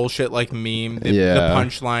just a bullshit like meme. The Yeah.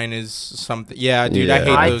 punchline is something. Yeah, dude, I Yeah.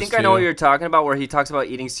 hate I those think too. I know what you're talking about, where he talks about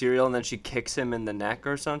eating cereal and then she kicks him in the neck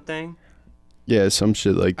or something. yeah, some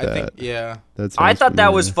shit like I that. think, yeah. That I sounds thought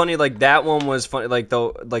that was familiar. funny. Like that one was funny. Like the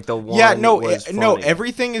one. Yeah, no, was no. funny.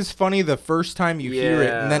 Everything is funny the first time you hear it,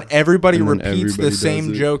 Yeah. and then everybody And then repeats everybody the same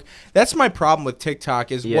does it. joke. That's my problem with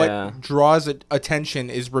TikTok. Is Yeah. what draws attention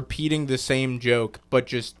is repeating the same joke, but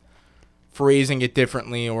just phrasing it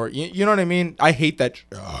differently, or you know what I mean. I hate that.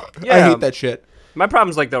 I Yeah. hate that shit. My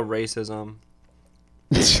problem's like the racism.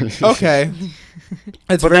 Okay,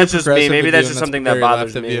 it's But very that's just me. progressive Maybe of that's you, just and something that very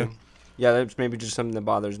bothers left of me. you. Yeah, that's maybe just something that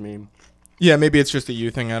bothers me. Yeah, maybe it's just a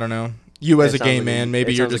you thing. I don't know. You as It a gay sounds like man, a-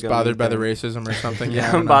 maybe it you're sounds just like a me bothered by the thing. racism or something. Yeah, I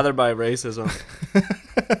I'm don't know. bothered by racism.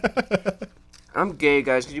 I'm gay,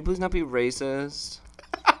 guys. Could you please not be racist?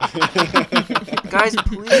 Guys,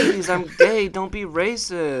 please. I'm gay. Don't be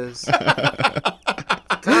racist.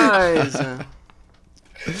 Guys.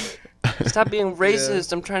 Stop being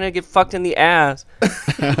racist. I'm trying to get fucked in the ass.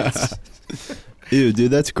 Ew,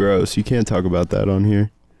 dude, that's gross. You can't talk about that on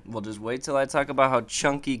here. Well, just wait till I talk about how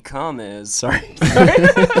chunky cum is. Sorry.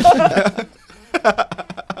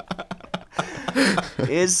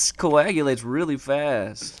 It coagulates really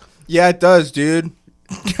fast. Yeah, it does, dude.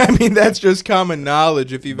 I mean, that's just common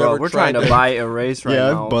knowledge if you've Bro, ever we're tried trying to buy erase right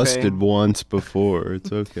yeah, now. I've busted okay? once before.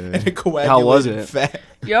 It's okay. And it coagulated How was it? fat.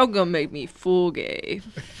 Y'all gonna make me full gay.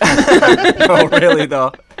 No, really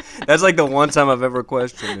though. That's like the one time I've ever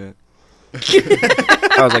questioned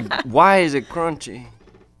it. I was like, why is it crunchy?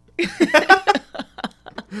 Well,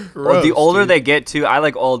 the Gross, older dude. they get too, I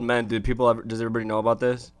like old men. Does everybody know about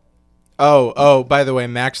this? Oh, by the way,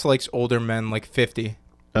 Max likes older men like 50.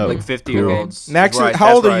 Oh, Like 50-year-olds. Max,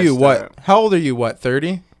 how old are you? What? How old are you? What?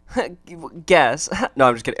 30? Guess. No,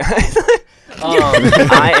 I'm just kidding.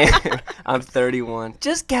 I'm 31.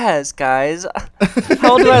 Just guess, guys.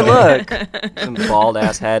 How old do I look? Some bald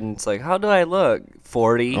ass head, and it's like, how do I look?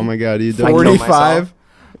 40. Oh my god, you I don't. killed 45?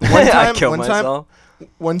 I killed myself.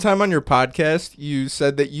 One time on your podcast, you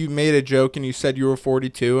said that you made a joke and you said you were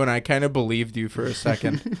 42, and I kind of believed you for a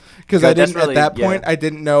second. Because I Good, that's didn't, really- at that point, yeah. I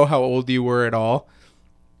didn't know how old you were at all.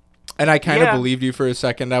 And I kind of Yeah. believed you for a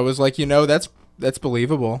second. I was like, that's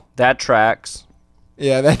believable. That tracks.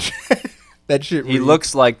 Yeah, that shit He reads.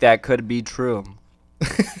 looks like that could be true.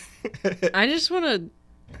 I just want to.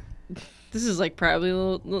 This is like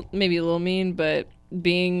probably maybe a little mean, but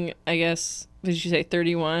being, I guess, did you say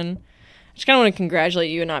 31? I just kind of want to congratulate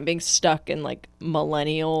you on not being stuck in like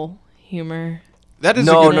millennial humor. That is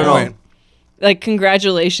a good point. Like,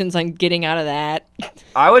 congratulations on getting out of that.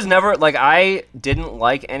 I was never like I didn't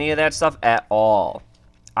like any of that stuff at all.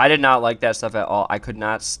 I did not like that stuff at all. I could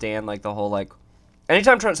not stand like the whole like.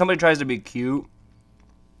 Anytime somebody tries to be cute,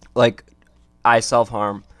 like I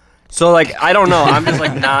self-harm. So like I don't know. I'm just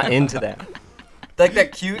like not into that. Like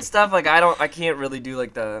that cute stuff. Like I can't really do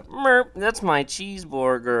like the merp. That's my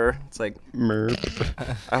cheeseburger. It's like Merp.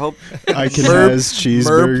 I hope. I can has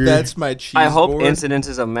cheeseburger. Merp, that's my cheeseburger. I hope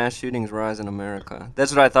incidences of mass shootings rise in America.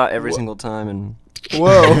 That's what I thought every single time, and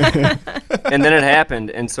Whoa. and then it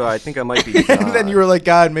happened, and so I think I might be. And then you were like,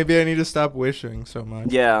 God, maybe I need to stop wishing so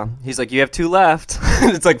much. Yeah, he's like, you have 2 left.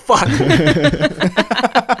 It's like, fuck. I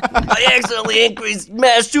accidentally increased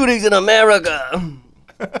mass shootings in America.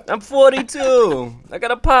 I'm 42. I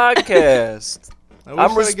got a podcast. I wish I'm I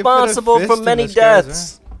could fit a responsible for fist in many this guy's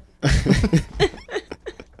deaths.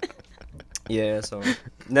 Yeah, so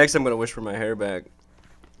next I'm going to wish for my hair back.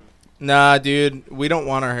 Nah, dude, we don't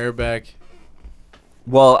want our hair back.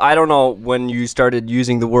 Well, I don't know when you started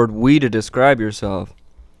using the word we to describe yourself.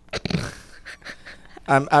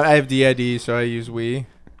 I have DID, so I use we.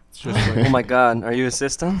 It's just like, Oh my god, are you a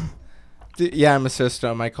system? yeah, I'm a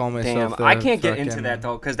system. I call myself. Damn, I can't get into that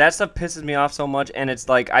though, because that stuff pisses me off so much. And it's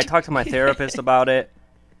like, I talked to my therapist about it,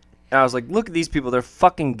 and I was like, look at these people, they're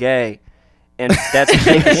fucking gay. And that's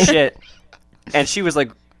fake as shit. And she was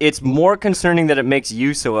like, it's more concerning that it makes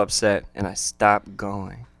you so upset. And I stopped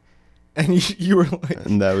going. And you were like,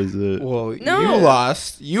 And that was it. well, No.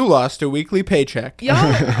 you lost a weekly paycheck. Y'all,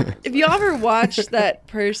 if y'all ever watched that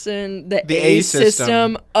person, the A A system.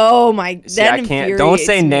 system, oh my, that See, I can't. Don't infuriates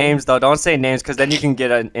say me. names though. Don't say names, because then you can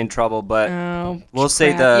get in trouble. But Oh, we'll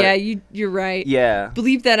say crap. the. Yeah, you're right. Yeah.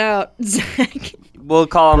 Bleep that out, Zach. We'll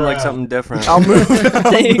call them like something different. I'll move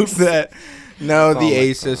Thanks. that. No, Oh the my A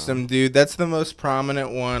God. system, dude. That's the most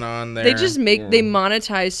prominent one on there. They just Yeah. they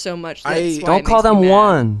monetize so much. That's why it Don't call makes me them mad.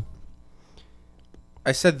 one.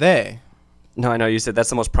 I said they. No, I know you said that's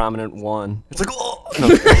the most prominent one. It's like, oh. No.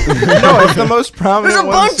 No, it's the most prominent There's a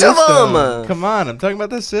one bunch of system. 'em. Come on, I'm talking about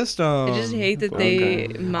the system. I just hate that they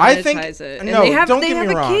Okay. monetize I think- it. And no, they have, don't they get have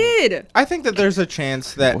me a wrong. kid. I think that there's a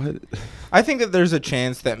chance that What? I think that there's a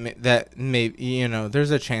chance that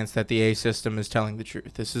there's a chance that the A system is telling the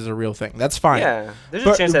truth. This is a real thing. That's fine. Yeah, there's a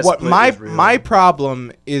But chance that what split my is real. my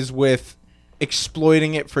problem is with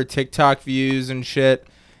exploiting it for TikTok views and shit,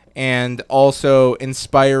 and also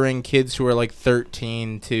inspiring kids who are like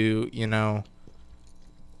 13 to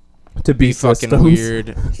to be fucking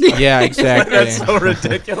weird. Yeah, exactly. That's so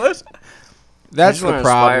ridiculous. That's I just wanna the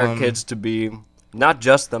problem. Inspire kids to be not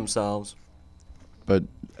just themselves, But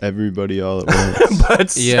everybody all at once.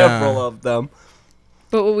 but Yeah. several of them.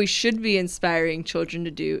 But what we should be inspiring children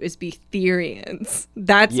to do is be Therians.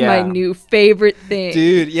 That's Yeah. my new favorite thing.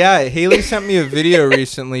 Dude, yeah, Haley sent me a video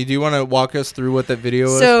recently. Do you want to walk us through what that video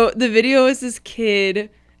was? So the video is this kid,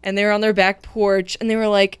 and they were on their back porch, and they were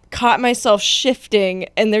like, caught myself shifting,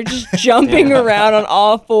 and they're just jumping around on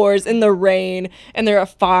all fours in the rain, and they're a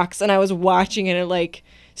fox, and I was watching it at like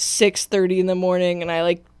 6:30 in the morning, and I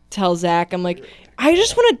like tell Zach, I'm like, I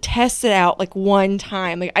just want to test it out like one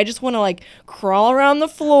time. Like, I just want to like crawl around the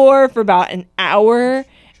floor for about an hour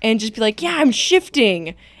and just be like, yeah, I'm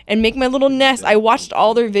shifting, and make my little nest. I watched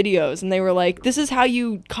all their videos, and they were like, this is how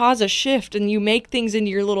you cause a shift, and you make things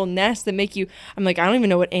into your little nest that make you. I'm like, I don't even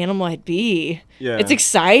know what animal I'd be. Yeah. It's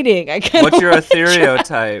exciting. I kinda What's your wanna try.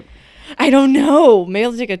 stereotype? I don't know. Maybe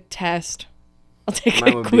I'll take a test. I'll take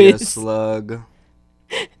Mine a would be a quiz. slug.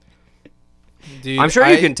 Dude, I'm sure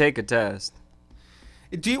you can take a test.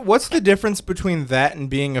 What's the difference between that and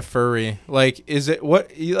being a furry? Like, is it One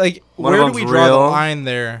where of do we them's draw the real. line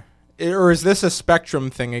there? Or is this a spectrum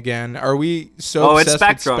thing again? Are we so Oh, it's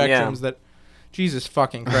obsessed spectrum, with yeah. spectrums that Jesus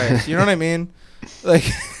fucking Christ? You know what I mean? Like,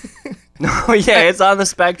 No, yeah, it's on the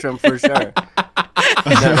spectrum for sure.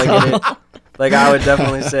 Like I would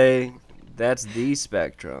definitely say that's the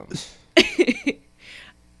spectrum.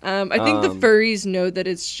 I think the furries know that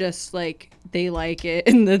it's just like they like it,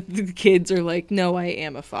 and the kids are like, no, I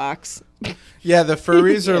am a fox. yeah, the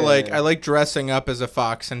furries are Yeah. like, I like dressing up as a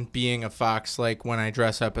fox and being a fox, like when I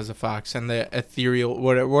dress up as a fox, and the ethereal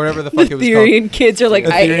whatever the fuck The it was called. Therian kids are like,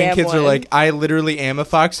 I Etherean am kids one. are like, I literally am a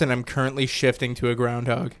fox, and I'm currently shifting to a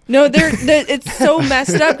groundhog. No, they're it's so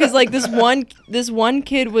messed up because like this one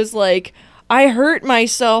kid was like, I hurt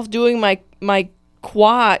myself doing my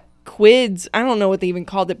quad quids. I don't know what they even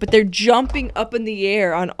called it, but they're jumping up in the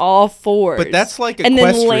air on all fours. But that's like and then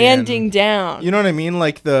equestrian. landing down. You know what I mean?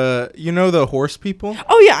 Like the horse people.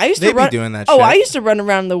 Oh yeah, I used They'd to run. be doing that. Oh, shit. I used to run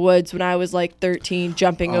around the woods when I was like 13,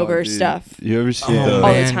 jumping over Dude, stuff. You ever see Oh, the,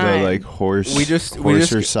 man. the time. like horse We just-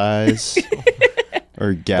 horsercise or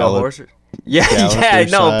The gallop? horse. Yeah, I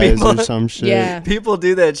know. galliposaurus People, or some shit. Yeah. people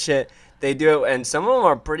do that shit. They do it, and some of them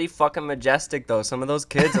are pretty fucking majestic, though. Some of those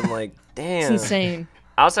kids, I'm like, damn. It's insane.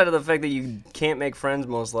 Outside of the fact that you can't make friends,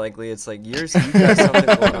 most likely, it's like you got something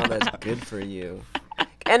going on that's good for you.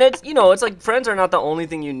 And it's it's like friends are not the only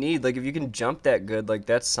thing you need. Like if you can jump that good, like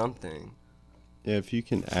that's something. Yeah, if you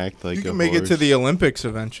can act like You a can make horse. it to the Olympics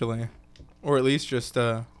eventually, or at least just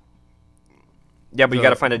Yeah, but you The got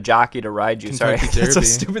to find a jockey to ride you. Sorry, Kentucky that's so Derby.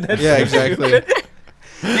 stupid. That's Yeah, so exactly. stupid.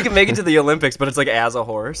 You can make it to the Olympics, but it's like as a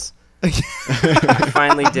horse. I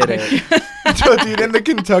finally did it. Dude, in the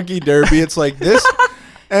Kentucky Derby, it's like this,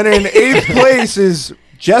 and in 8th place is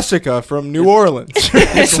Jessica from New Orleans.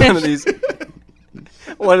 It's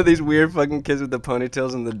one of these weird fucking kids with the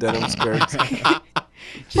ponytails and the denim skirts.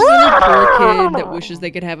 Just another poor kid that wishes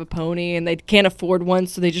they could have a pony and they can't afford one,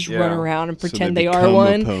 so they just run Yeah. around and So pretend they they are become a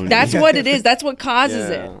one. pony. That's what it is. That's what causes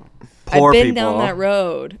it. Poor I've been people. down that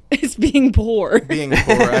road. It's being poor. Being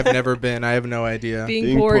poor, I've never been. I have no idea.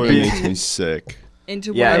 Being poor poor into, makes me sick.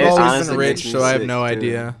 into Yeah, what I've it is- always honestly been rich, makes me so I have sick, no dude.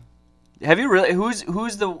 idea. Have you really? Who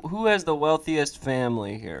has the wealthiest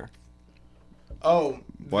family here? Oh,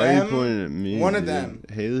 Why are you pointing at me? One of dude? them.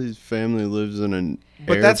 Haley's family lives in an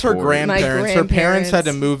But that's her airport. grandparents. Her parents had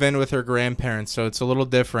to grandparents. move in with her grandparents, so it's a little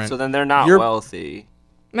different. So then they're not You're- wealthy.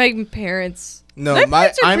 My parents. No, My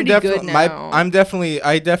parents are I'm pretty good definitely now.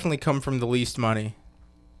 I definitely come from the least money.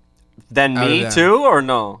 Then Out of me them. too, or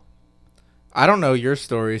no? I don't know your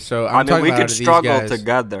story, so I'm I mean, talking we about could out of these struggle guys.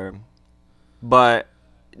 together, but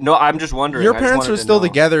no, I'm just wondering. Your I just parents wanted are to still know.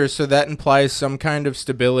 together, so that implies some kind of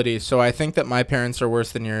stability. So I think that my parents are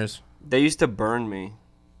worse than yours. They used to burn me.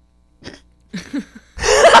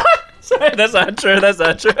 Sorry, that's not true. That's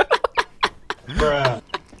not true.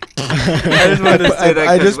 I just wanted to say that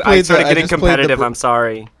I because just I played started the- I getting just played the competitive. br- I'm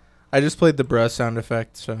sorry. I just played the bruh sound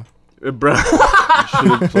effect, so. Bro. Should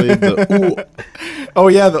have played the ooh. Oh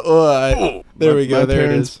yeah, the there we My go. There it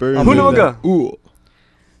parents is. burned I'll me. do that. Hunawaga. Ooh.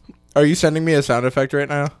 Are you sending me a sound effect right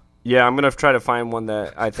now? Yeah, I'm gonna try to find one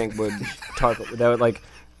that I think would like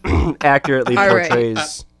accurately All right.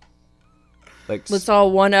 portrays. Like Let's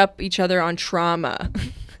all one up each other on trauma.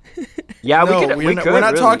 yeah, No, we could. we're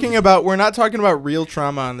not really. talking about real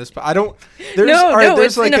trauma on this. I don't. There's, No, all right, no,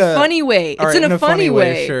 there's it's in a funny way. all It's right, in a funny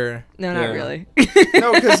way. Sure. No, Yeah. not really.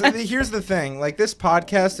 No, because here's the thing. Like this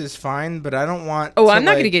podcast is fine, but I don't want. Oh, to, I'm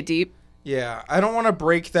not like, gonna get deep. Yeah, I don't want to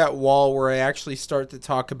break that wall where I actually start to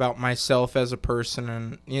talk about myself as a person,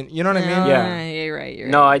 and you know what I mean. Yeah. You're right. You're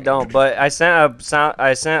No, right, I don't. But I sent a sound.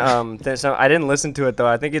 I I didn't listen to it though.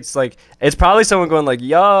 I think it's probably someone going like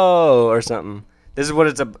 "yo" or something. This is what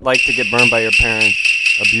it's like to get burned by your parents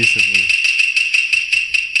abusively.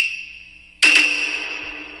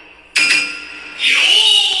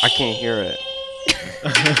 I can't hear it.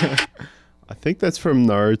 I think that's from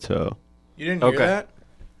Naruto. You didn't hear Okay. that?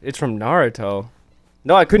 It's from Naruto.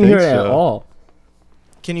 No, I couldn't hear it Think at so. all.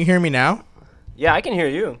 Can you hear me now? Yeah, I can hear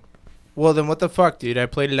you. Well, then what the fuck, dude? I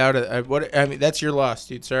played it out. I mean, that's your loss,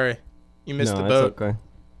 dude. Sorry, you missed the boat. Okay.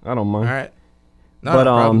 I don't All mind. right. No, But,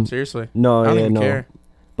 no problem. Seriously. No, I don't yeah, even no. care.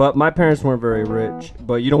 But my parents weren't very rich.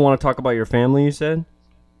 But you don't want to talk about your family, you said?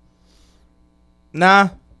 Nah.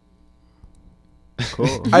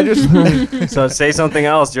 Cool. I just So say something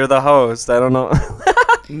else. You're the host. I don't know.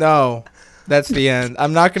 no. That's the end.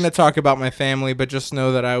 I'm not going to talk about my family, but just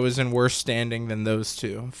know that I was in worse standing than those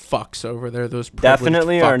two fucks over there. Those privileged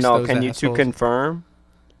Definitely or fucks, no? those Can you two assholes. confirm?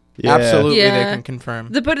 Yeah. Absolutely, they Yeah. can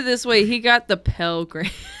confirm. To put it this way, he got the Pell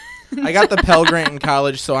Grant. I got the Pell Grant in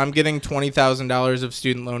college, so I'm getting $20,000 of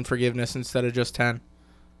student loan forgiveness instead of just 10.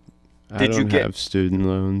 I Did you don't get- have student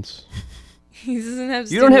loans. He doesn't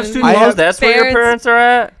have. You don't have student I loans? have That's where your parents- parents are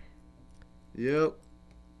at? Yep.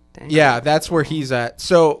 Damn. Yeah, that's where he's at.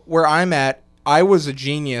 So where I'm at, I was a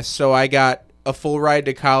genius, so I got a full ride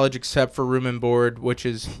to college except for room and board, which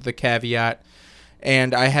is the caveat.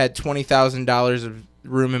 And I had $20,000 of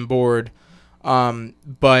room and board,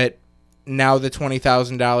 but now the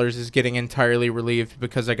 $20,000 is getting entirely relieved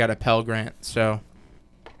because I got a Pell Grant. So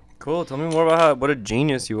Cool. Tell me more about what a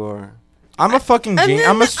genius you are. I'm a fucking genius.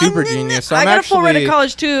 I'm a super genius. I got a full ride to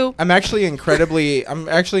college too. I'm actually incredibly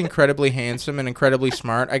handsome and incredibly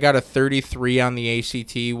smart. I got a 33 on the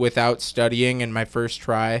ACT without studying in my first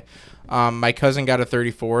try. My cousin got a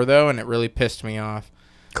 34 though, and it really pissed me off.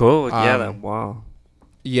 Cool. Yeah. Um, Wow.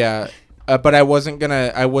 Yeah, but I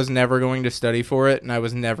was never going to study for it, and I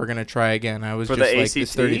was never going to try again. I was For just the like, ACT?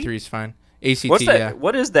 this 33 is fine. ACT, What's that? yeah.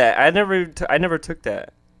 What is that? I never took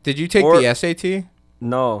that. Did you take Or- the SAT?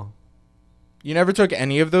 No. You never took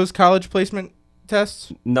any of those college placement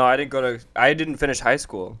tests? No, I didn't finish high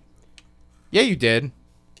school. Yeah, you did.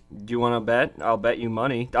 Do you want to bet? I'll bet you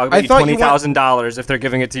money. I'll I bet you thought you went- $20,000 if they're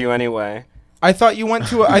giving it to you anyway. I thought you went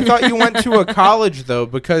to a college though,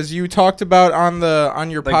 because you talked about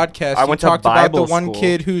on your Like, podcast. I went to you talked about the Bible one school.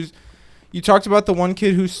 kid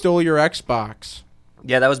who stole your Xbox.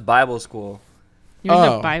 Yeah, that was Bible school. You went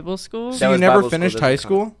Oh. to Bible school? That So you was never Bible school, finished doesn't high count.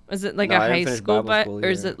 school? Is it like No, a I didn't high finish school, Bible school or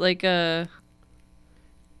is either. it like a?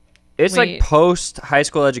 It's Wait. like post high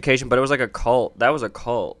school education, but it was like a cult. That was a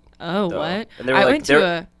cult. Oh, though. what? And they were I like- went to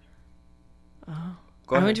they're- a.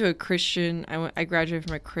 Go I ahead. went to a Christian. I graduated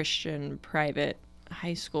from a Christian private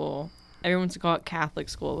high school. Everyone wants to call it Catholic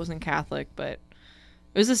school. It wasn't Catholic, but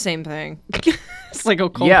it was the same thing. It's like a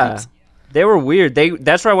cult. Yeah, they were weird.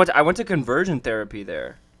 That's where I went to conversion therapy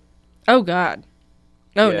there. Oh God.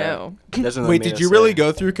 Oh Yeah. no. That's what they Wait, made did us you say. really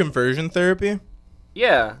go through conversion therapy?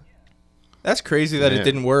 Yeah, That's crazy that Yeah. it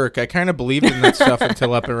didn't work. I kind of believed in that stuff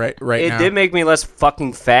until up and right it now. did make me less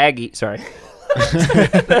fucking faggy. Sorry.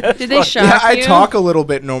 Did they shock Yeah, I you? talk a little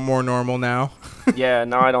bit more normal now. Yeah,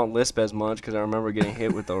 now I don't lisp as much because I remember getting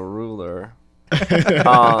hit with a ruler.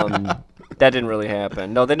 That didn't really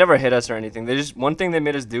happen. No, they never hit us or anything. One thing they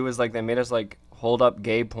made us do is like they made us like hold up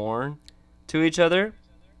gay porn to each other,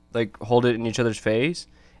 like hold it in each other's face,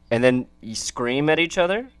 and then you scream at each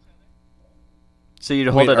other. So you'd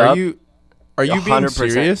hold Wait, it are up. you being 100%.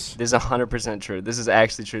 serious? This is 100% true. This is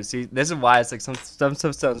actually true. See, this is why it's like some stuff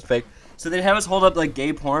sounds fake. So they'd have us hold up like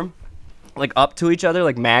gay porn, like up to each other,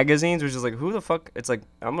 like magazines, which is like, who the fuck? It's like,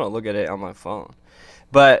 I'm gonna look at it on my phone,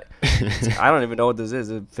 but I don't even know what this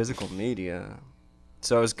is. It's physical media,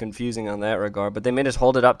 so it was confusing on that regard. But they made us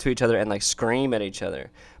hold it up to each other and like scream at each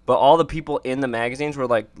other. But all the people in the magazines were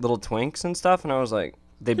like little twinks and stuff, and I was like,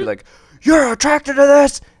 they'd be like, "You're attracted to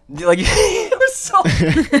this." Like it was so.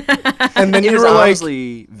 And then It you was were like,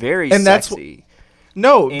 honestly very and that's sexy.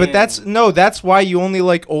 no, but and- that's why you only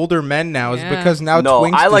like older men now, is Yeah. because now No,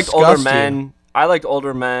 twinks I liked older disgust you. men. I liked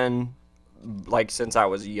older men, like since I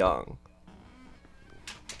was young.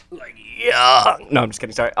 Like young. No, I'm just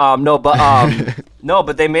kidding. Sorry. No,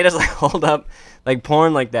 but they made us like hold up like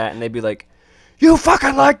porn like that, and they'd be like, "You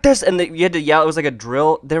fucking like this," and you had to yell. It was like a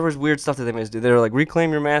drill. There was weird stuff that they made us do. They were like,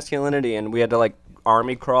 "Reclaim your masculinity," and we had to like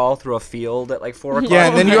army crawl through a field at like 4 o'clock. Yeah,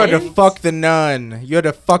 and then you had to Nice. fuck the nun. You had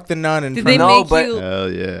to fuck the nun in Did front they of No, make but- you?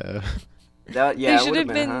 Hell yeah. That, They yeah, it should would have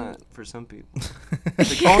have been, been- hot for some people.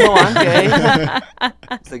 It's like, oh no, I'm gay.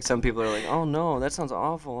 It's like some people are like, oh no, that sounds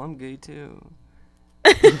awful. I'm gay too.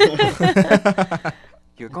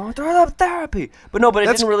 You're going through the therapy, but no, but it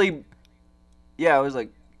That's- didn't really. Yeah, it was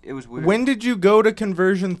like it was weird. When did you go to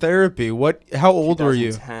conversion therapy? How old were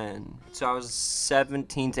you? 2010. So I was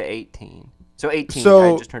 17 to 18. So 18. I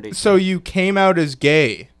So just turned 18. so you came out as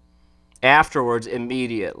gay Afterwards,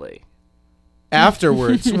 immediately.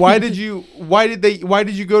 afterwards. Why did you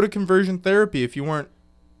go to conversion therapy if you weren't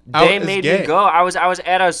out They as made gay? me go. I was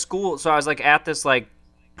at a school, so I was like at this like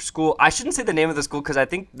school. I shouldn't say the name of the school because I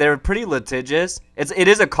think they're pretty litigious. It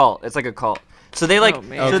is a cult. It's like a cult. So they like Oh,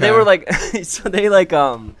 man. so they Okay. were like so they like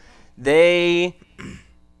they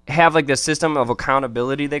have like this system of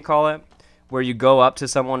accountability, they call it, where you go up to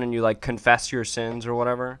someone and you like confess your sins or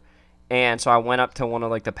whatever. And so I went up to one of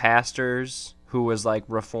like the pastors who was like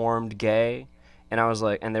reformed gay, and I was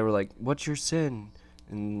like, and they were like, "What's your sin?"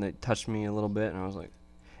 And they touched me a little bit, and I was like,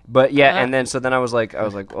 but yeah, and then so then I was like, "Oh,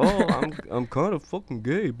 I'm kind of fucking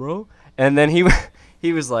gay, bro." And then he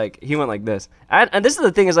was like, he went like this. And this is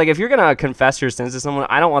the thing is like, if you're gonna confess your sins to someone,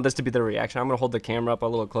 I don't want this to be their reaction. I'm gonna hold the camera up a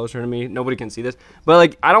little closer to me. Nobody can see this, but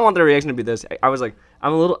like, I don't want their reaction to be this. I was like,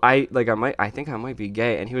 I think I might be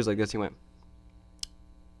gay, and he was like this. He went.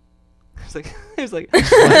 He was like,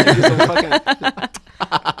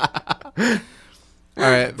 All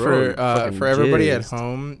right, Bro, fucking for everybody at jizzed.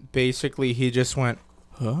 home, basically he just went,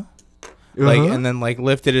 huh? Like, and then like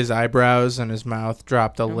lifted his eyebrows and his mouth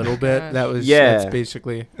dropped a little bit. gosh. That's Yeah.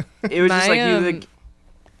 basically. It was just My, like you like.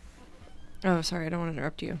 Oh, sorry, I don't want to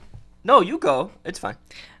interrupt you. No, you go. It's fine.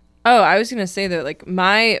 Oh, I was gonna say though, like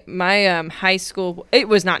my high school, it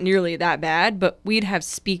was not nearly that bad, but we'd have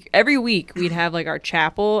every week. We'd have like our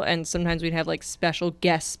chapel, and sometimes we'd have like special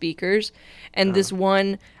guest speakers. And this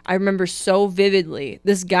one, I remember so vividly.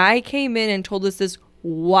 This guy came in and told us this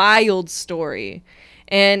wild story,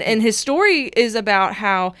 and his story is about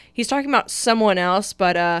how he's talking about someone else,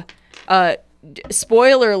 but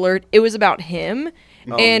spoiler alert, it was about him.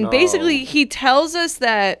 Oh, and no. basically, he tells us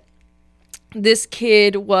that this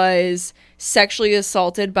kid was sexually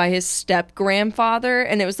assaulted by his step grandfather,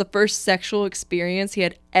 and it was the first sexual experience he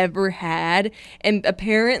had ever had. And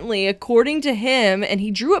apparently, according to him, and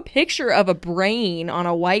he drew a picture of a brain on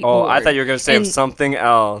a whiteboard. Oh, I thought you were gonna say something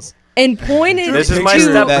else. And pointed This is my to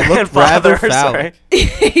step that looked rather grandfather.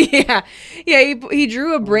 Sorry. yeah. He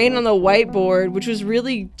drew a brain on the whiteboard, which was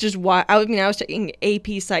really just why. I mean, I was taking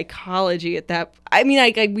AP psychology at that. I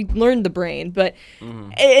mean, we learned the brain, but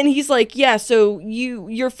and he's like, yeah. So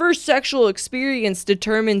your first sexual experience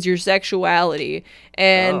determines your sexuality,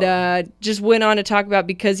 and just went on to talk about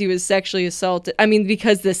because he was sexually assaulted. I mean,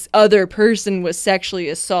 because this other person was sexually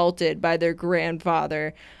assaulted by their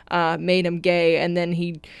grandfather, made him gay, and then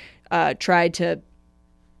he tried to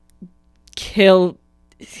kill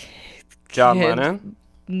John kid- Lennon.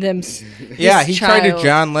 them. Yeah, his he tried to child.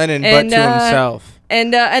 John Lennon, but And, to himself.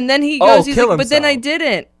 And then he Oh, goes, he's kill like, but then I himself.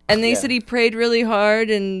 didn't. And they Yeah. said he prayed really hard,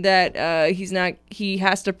 and that he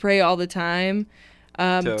has to pray all the time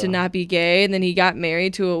to not be gay. And then he got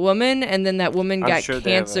married to a woman, and then that woman I'm got sure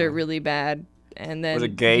they have cancer a- really bad. And then Was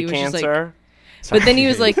it gay he was just like, cancer? but then he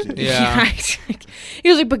was like, Yeah. he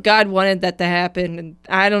was like, but God wanted that to happen, and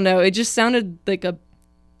I don't know. It just sounded like a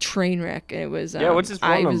train wreck. And it was Yeah, what's his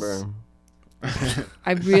phone number?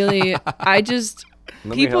 I just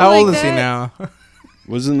Let me people help. How like old is he that- now?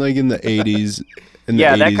 Wasn't like in the 80s. In the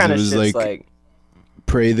Yeah, 80s, that kind it of was shit's like, like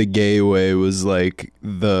pray the gay away was like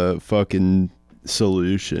the fucking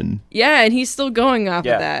solution. Yeah, and he's still going off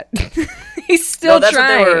Yeah. of that. He's still that's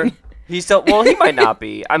trying. what they were. He's still well. He might not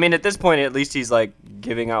be. I mean, at this point, at least he's like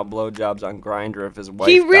giving out blowjobs on Grindr if his wife.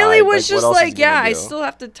 He really died. was Like, what just else is like, he gonna yeah, I do? still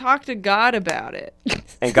have to talk to God about it.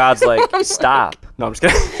 And God's like, stop. No, I'm just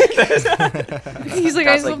kidding. He's like,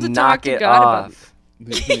 I God's still have to talk knock to it God about it. off.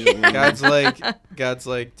 God's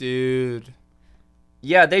like, dude.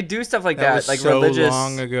 Yeah, they do stuff like That that, was like so religious.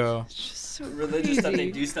 long ago. So Religious stuff, they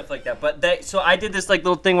crazy. do stuff like that. But so I did this like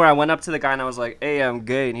little thing where I went up to the guy and I was like, "Hey, I'm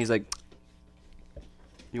gay," and he's like,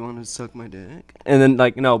 "You want to suck my dick?" And then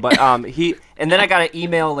like no, but and then I got an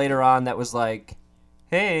email later on that was like,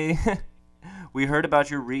 "Hey, we heard about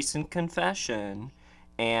your recent confession,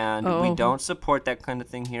 and we Oh. don't support that kind of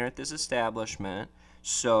thing here at this establishment.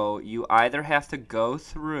 So you either have to go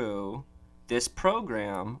through this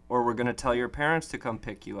program or we're going to tell your parents to come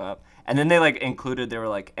pick you up." And then they like included, they were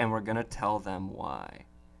like, "And we're going to tell them why."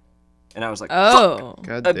 And I was like, "Fuck, Oh.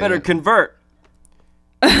 God I better damn. convert."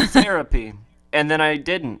 Therapy. And then I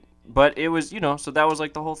didn't. But it was, so that was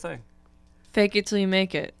like the whole thing. Fake it till you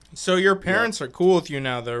make it. So your parents are cool with you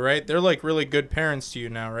now, though, right? They're like really good parents to you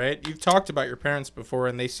now, right? You've talked about your parents before,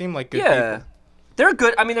 and they seem like good people. They're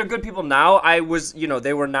good. I mean, they're good people now. I was,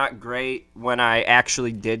 they were not great when I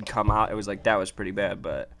actually did come out. It was like, that was pretty bad.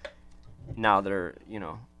 But now they're,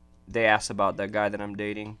 they ask about that guy that I'm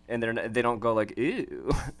dating. And they don't go like,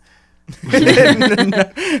 ew.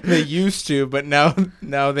 They used to, but now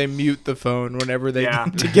they mute the phone whenever they Yeah.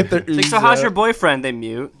 need to get their It's like, ooze so how's out. your boyfriend? They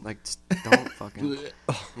mute. Like, just don't fucking.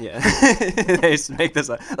 Yeah. They just make this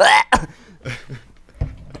like.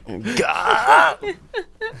 God.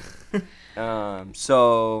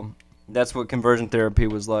 So that's what conversion therapy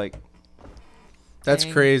was like. That's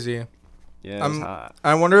Dang. crazy. Yeah, it was hot.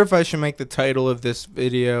 I wonder if I should make the title of this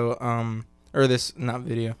video, or this not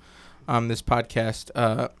video, this podcast,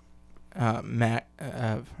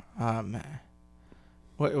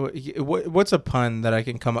 what's a pun that I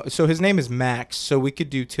can come up? So his name is Max. So we could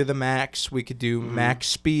do to the max. We could do max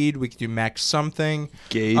speed. We could do max something.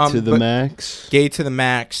 Gay to the but- max. Gay to the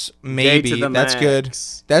max. Maybe to the that's good.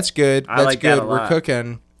 max. That's good. I That's like that good. a We're lot.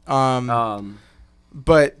 cooking.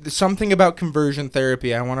 But something about conversion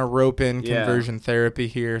therapy. I want to rope in Yeah. conversion therapy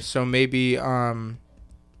here. So maybe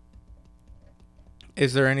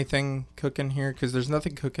is there anything cooking here? Because there's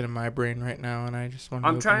nothing cooking in my brain right now, and I just want to.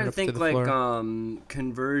 I'm trying it to up think the like floor.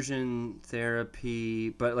 conversion therapy,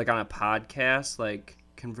 but like on a podcast, like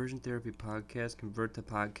conversion therapy podcast, convert to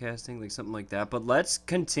podcasting, like something like that. But let's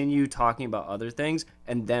continue talking about other things,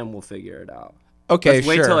 and then we'll figure it out. Okay, Let's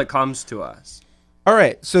wait sure. till it comes to us. All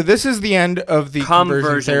right, so this is the end of the conversion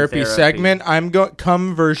Conversion therapy therapy. segment.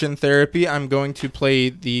 Conversion therapy. I'm going to play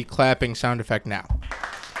the clapping sound effect now.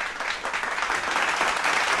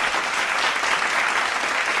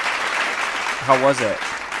 How was it?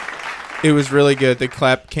 It was really good. The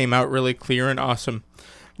clap came out really clear and awesome.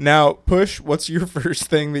 Now, Push, what's your first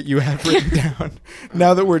thing that you have written down?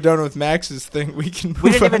 Now that we're done with Max's thing, we can move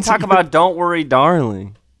We didn't on even to talk your- about "Don't Worry,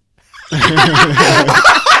 Darling."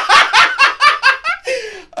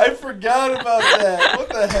 I forgot about that. What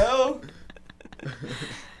the hell?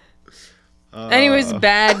 Anyways,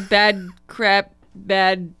 bad crap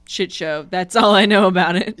bad shit show. That's all I know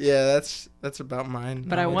about it. Yeah, that's about mine.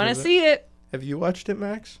 But I knowledge want to of it. see it. Have you watched it,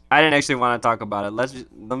 Max? I didn't actually want to talk about it. Let's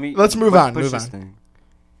move on, push move this on.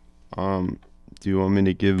 thing. Do you want me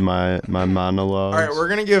to give my monologue? All right, we're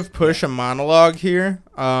gonna give Push a monologue here.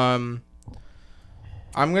 I'm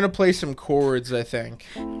gonna play some chords. I think.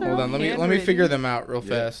 Hold on, let me figure them out real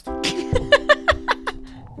fast.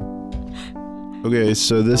 Okay,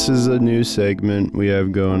 so this is a new segment we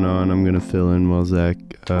have going on. I'm gonna fill in while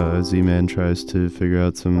Z-Man tries to figure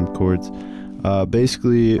out some chords.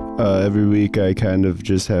 Basically, every week I kind of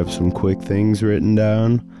just have some quick things written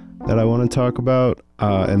down that I want to talk about,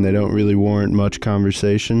 and they don't really warrant much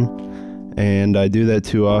conversation. And I do that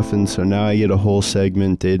too often, so now I get a whole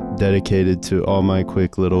segment dedicated to all my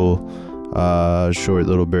quick little, short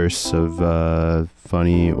little bursts of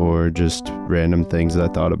funny or just random things that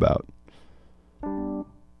I thought about.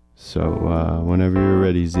 So, whenever you're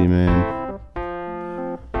ready, Z-Man.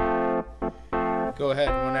 Go ahead,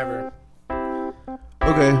 whenever.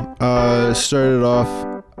 Okay, started off,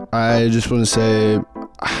 I just want to say,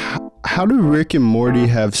 how do Rick and Morty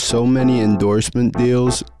have so many endorsement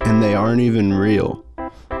deals and they aren't even real?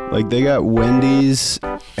 Like, they got Wendy's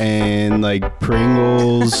and, like,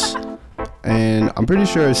 Pringles, and I'm pretty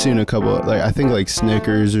sure I've seen a couple, like, I think, like,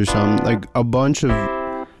 Snickers or something, like, a bunch of,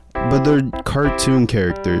 but they're cartoon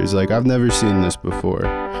characters. Like, I've never seen this before.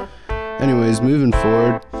 Anyways, moving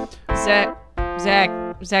forward. Zach,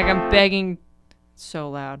 I'm begging. So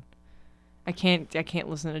loud. I can't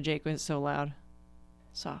listen to Jake when it's so loud.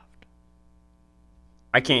 Soft.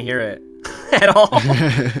 I can't hear it at all.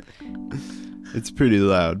 It's pretty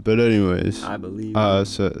loud, but anyways. I believe.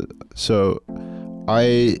 So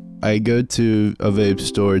I go to a vape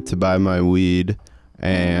store to buy my weed,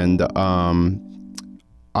 and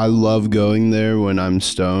I love going there when I'm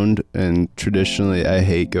stoned, and traditionally I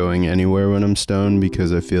hate going anywhere when I'm stoned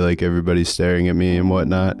because I feel like everybody's staring at me and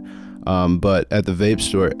whatnot. But at the vape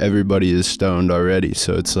store, everybody is stoned already,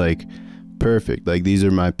 so it's like perfect. Like, these are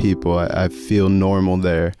my people. I feel normal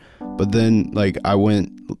there. But then, like, I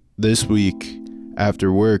went this week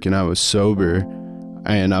after work and I was sober,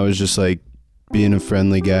 and I was just like being a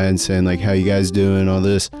friendly guy and saying like, how you guys doing, all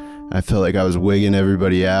this. I felt like I was wigging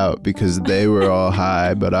everybody out because they were all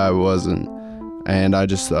high, but I wasn't. And I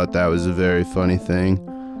just thought that was a very funny thing.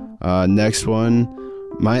 Next one,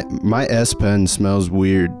 my S Pen smells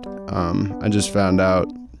weird. I just found out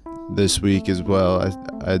this week as well.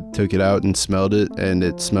 I took it out and smelled it, and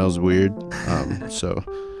it smells weird. So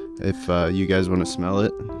if you guys want to smell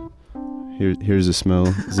it, here's a smell,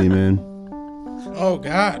 Z-Man. Oh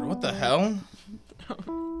God, what the hell?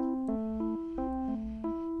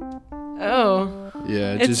 Oh.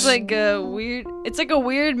 Yeah, It's like a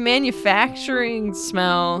weird manufacturing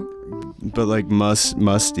smell. but like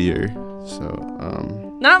mustier. So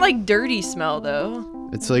Not like dirty smell though.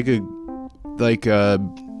 it's like a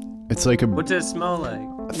What does it smell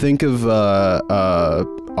like? think of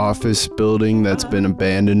office building that's been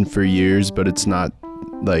abandoned for years, but it's not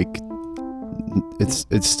like it's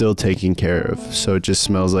still taken care of, so it just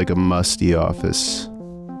smells like a musty office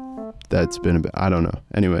that's been I don't know.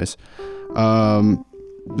 Anyways,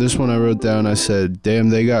 this one I wrote down, I said, damn,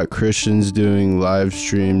 they got Christians doing live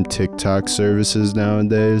stream TikTok services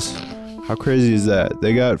nowadays. How crazy is that?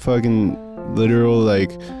 They got fucking literal,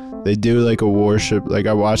 like, they do like a worship, like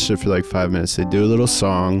I watched it for like 5 minutes. They do a little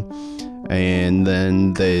song, and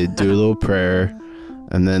then they do a little prayer,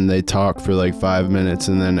 and then they talk for like 5 minutes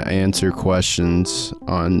and then answer questions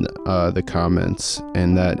on the comments,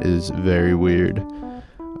 and that is very weird.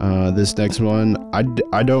 This next one,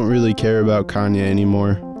 I don't really care about Kanye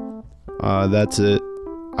anymore. That's it.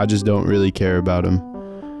 I just don't really care about him.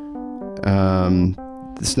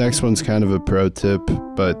 This next one's kind of a pro tip,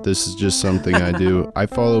 but this is just something I do. I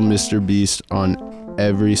follow Mr. Beast on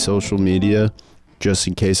every social media, just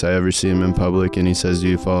in case I ever see him in public and he says, do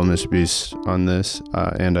you follow Mr. Beast on this?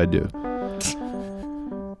 And I do.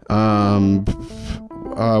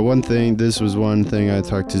 This was one thing I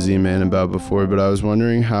talked to Z-Man about before, but I was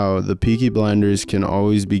wondering how the Peaky Blinders can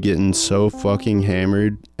always be getting so fucking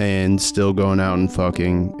hammered and still going out and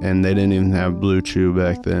fucking, and they didn't even have Blue Chew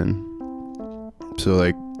back then. So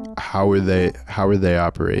like, how are they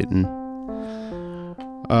operating?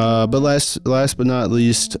 But last but not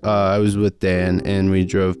least, I was with Dan, and we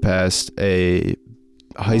drove past a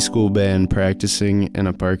high school band practicing in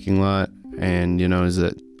a parking lot, and is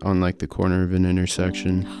it on like the corner of an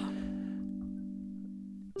intersection?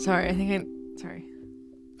 Sorry.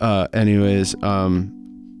 Anyways,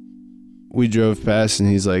 we drove past, and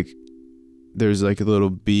he's like, there's like a little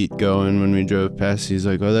beat going when we drove past. He's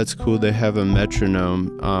like, oh, that's cool. They have a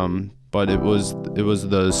metronome. but it was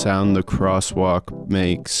the sound the crosswalk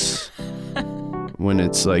makes when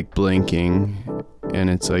it's like blinking and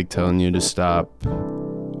it's like telling you to stop.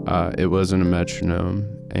 It wasn't a metronome,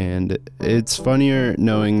 and it's funnier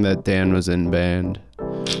knowing that Dan was in band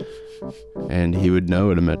and he would know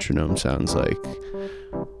what a metronome sounds like.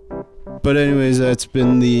 But anyways, that's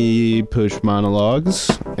been the Push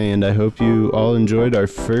Monologues, and I hope you all enjoyed our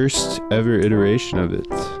first ever iteration of it.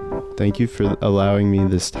 Thank you for allowing me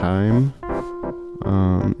this time.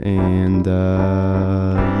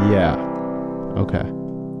 Yeah. Okay.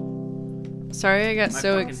 Sorry, I got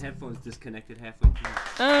so headphones disconnected halfway through.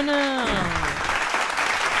 Oh no.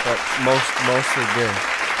 But mostly good.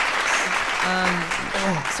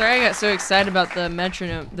 Sorry, I got so excited about the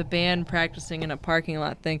metronome, the band practicing in a parking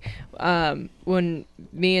lot thing. When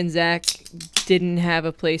me and Zach didn't have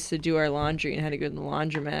a place to do our laundry and had to go to the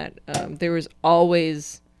laundromat, there was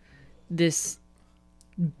always this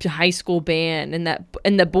high school band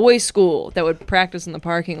and the boys' school that would practice in the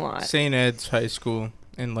parking lot. St. Ed's High School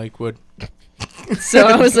in Lakewood. So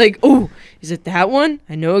I was like, "Oh, is it that one?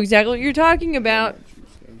 I know exactly what you're talking about."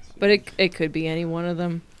 But it could be any one of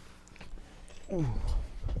them.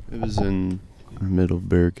 It was in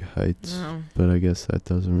Middleburg Heights, Oh. but I guess that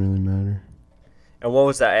doesn't really matter. And what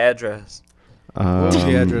was the address? What was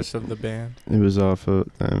the address of the band? It was off of...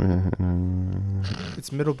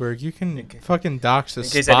 It's Middleburg. You can fucking dox the In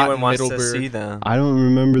case spot anyone in wants Middleburg. to see them. I don't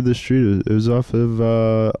remember the street. It was off of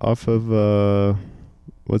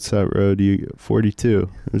what's that road? 42.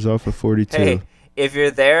 It was off of 42. Hey, if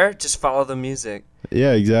you're there, just follow the music.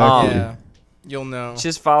 Yeah, exactly. Yeah, you'll know.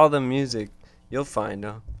 Just follow the music. You'll find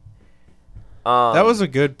them. That was a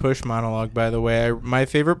good Push monologue, by the way. My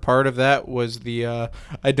favorite part of that was the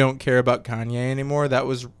I don't care about Kanye anymore. That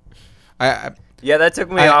was, Yeah, that took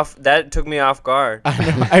me off. That took me off guard. I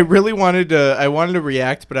know, I really wanted to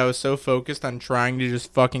react, but I was so focused on trying to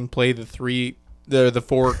just fucking play the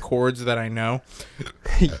four chords that I know,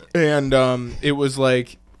 and it was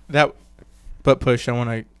like that. But Push, I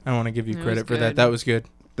want to give you That credit was for that. good. That was good.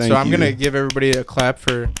 Thank so I'm you. gonna give everybody a clap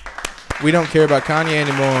for. We don't care about Kanye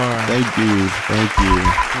anymore. Thank you.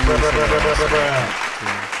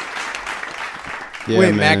 Yeah, Wait,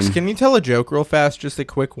 man. Max, can you tell a joke real fast? Just a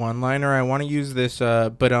quick one-liner. I want to use this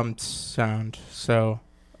sound. So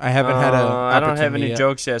I haven't had a. I don't have opportunity any yet.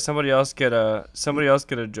 jokes yet. Somebody else get a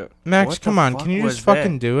joke. Max, What the come on. fuck Can you was just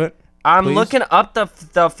fucking that? do it? I'm please? looking up the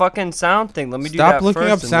fucking sound thing. Let me do that Stop looking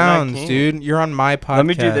up first, and then I sounds, can. dude. You're on my podcast. Let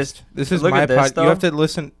me do this. This is Look my at this, podcast. You though. have to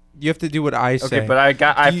listen. You have to do what I say. Okay, but I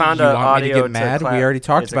found you an want audio me to get mad? clap. We already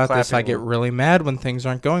talked It's a about this. I clapping get one. really mad when things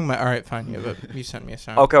aren't going my. All right, fine. You sent me a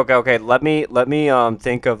sound. Okay. Let me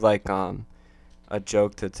think of like a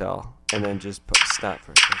joke to tell, and then just stop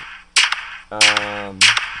for a second.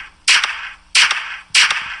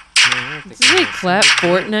 Is this a clap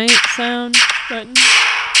Fortnite sound button?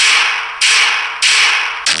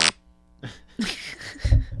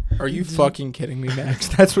 Are you fucking kidding me, Max?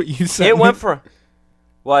 That's what you said. It went for.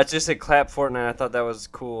 Well, it's just a clap Fortnite. I thought that was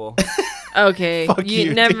cool. Okay, Fuck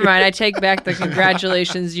you, never dude. mind. I take back the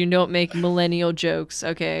congratulations. You don't make millennial jokes.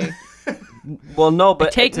 Okay. Well, no,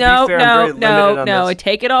 but Take to be fair, I'm very limited on no. I this.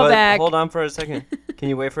 take it all But back. hold on for a second. Can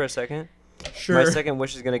you wait for a second? Sure. My second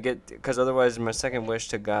wish is gonna get, because otherwise my second wish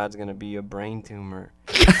to God's gonna be a brain tumor.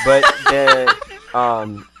 But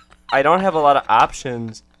I don't have a lot of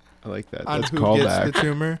options. I like that. On That's who gets callback. the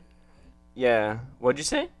tumor? Yeah. What'd you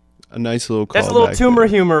say? A nice little callback. That's a little tumor there.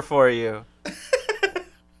 humor for you.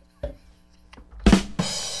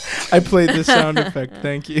 I played the sound effect.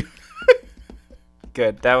 Thank you.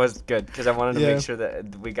 Good. That was good because I wanted to Yeah. make sure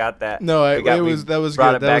that we got that. No, we that was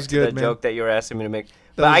brought good. it That back was to good, the man. joke that you were asking me to make. That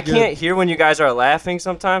But was I good. can't hear when you guys are laughing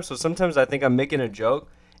sometimes. So sometimes I think I'm making a joke,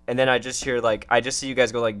 and then I just hear I just see you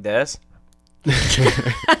guys go like this.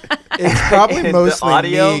 It's probably And the mostly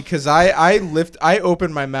audio- me because I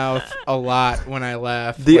open my mouth a lot when I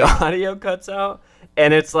laugh. The Like, audio cuts out,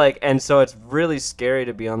 and it's and so it's really scary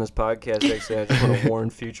to be on this podcast. Actually, I just want to warn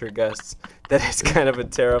future guests that it's kind of a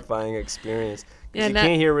terrifying experience. 'Cause Yeah, you not-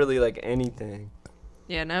 can't hear really anything.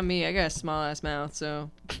 Yeah, not me. I got a small ass mouth, so.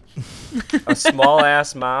 A small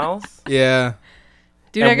ass mouth. yeah,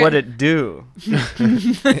 Dude, and I got what it do?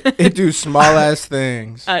 it do small ass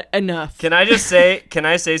things. enough. Can I just say? Can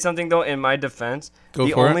I say something though? In my defense, Go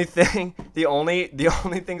the for only it. thing, the only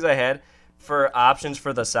things I had for options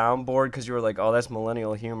for the soundboard, because you were like, "Oh, that's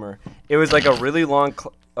millennial humor." It was like a really long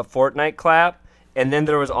a Fortnite clap, and then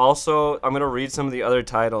there was also, I'm gonna read some of the other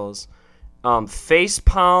titles. Face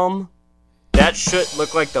palm, that shit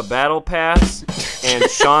look like the battle pass, and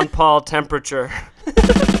Sean Paul temperature.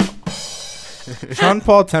 Sean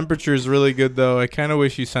Paul temperature is really good though. I kind of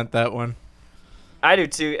wish you sent that one. I do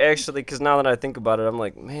too, actually, because now that I think about it, I'm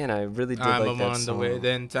like, man, I really did I'm like that on song. the way,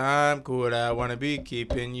 then time could I wanna be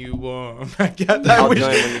keeping you warm. I I'll wish,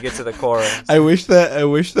 join when you get to the chorus. I wish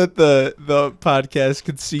that the podcast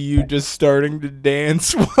could see you just starting to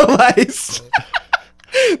dance while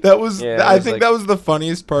that was Yeah, it I was think like- that was the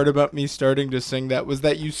funniest part about me starting to sing that was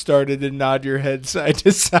that you started to nod your head side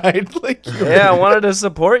to side like you Yeah, I wanted to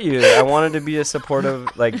support you. I wanted to be a supportive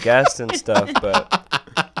like guest and stuff, but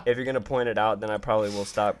if you're gonna point it out, then I probably will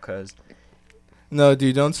stop. Cause No,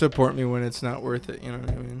 dude, don't support me when it's not worth it. You know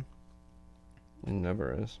what I mean? it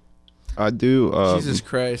never is. I do. Jesus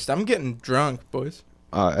Christ, I'm getting drunk, boys.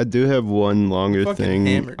 I do have one longer fucking thing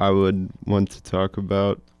hammered. I would want to talk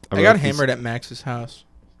about. I got hammered at Max's house.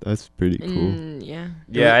 That's pretty cool. Yeah.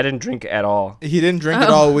 Yeah, I didn't drink at all. He didn't drink at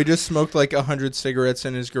Oh. all. We just smoked like 100 cigarettes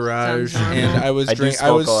in his garage, Sounds and normal. I was I do I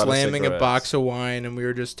smoke was a lot of slamming a cigarettes. box of wine, and we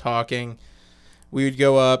were just talking. We would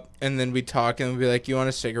go up, and then we'd talk, and we'd be like, "You want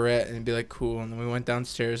a cigarette?" And he'd be like, "Cool." And then we went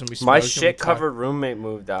downstairs, and we smoked. My and we shit talked. covered roommate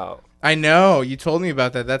moved out. I know. You told me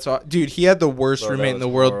about that. That's all. Dude, he had the worst Bro, that roommate in the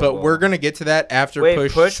was world, but horrible. we're going to get to that after Wait,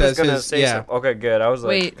 Push, Push says was gonna his... say yeah. something. Okay, good. I was like,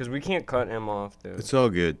 Wait. because we can't cut him off, dude. It's all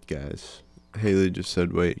good, guys. Haley just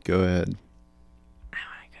said, "Wait, go ahead. I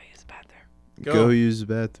want to go use the bathroom. Go use the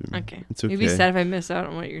bathroom." Okay. It's okay. You'd be sad if I miss out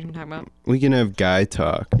on what you're talking about. We can have guy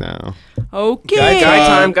talk now. Okay.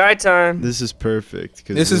 Guy time. This is perfect.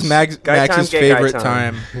 'Cause This is Max's Guy time, gay guy favorite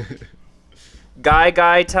time. time.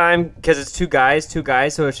 Guy time, because it's two guys,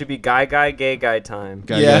 so it should be gay guy time.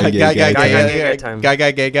 Guy, Yeah, gay, guy, gay, gay time. gay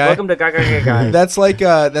guy. Welcome to gay guy. That's like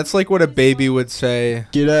what a baby would say.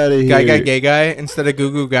 Get out of here. Gay guy instead of goo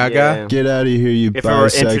goo gaga. Get out of here, you If we were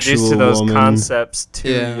introduced to bisexual those woman. concepts too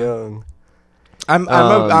Yeah. young.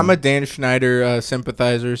 I'm a Dan Schneider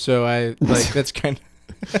sympathizer, so I like that's kind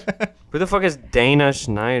of. Who the fuck is Dana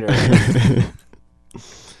Schneider?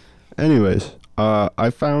 Anyways, one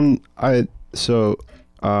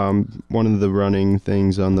of the running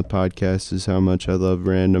things on the podcast is how much I love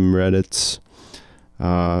random Reddits,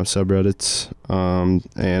 subreddits,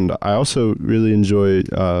 and I also really enjoy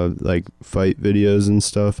like fight videos and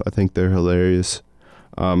stuff. I think they're hilarious.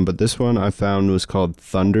 But this one I found was called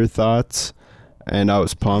Thunder Thoughts, and I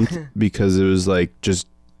was pumped because it was like just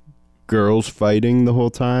girls fighting the whole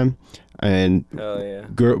time, and Oh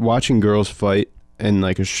yeah. watching girls fight in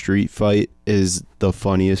like a street fight is the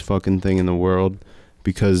funniest fucking thing in the world,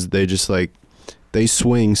 because they just like they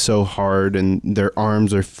swing so hard and their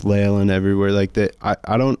arms are flailing everywhere. Like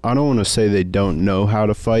I don't want to say they don't know how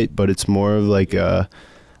to fight, but it's more of like a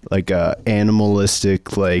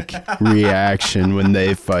animalistic like reaction when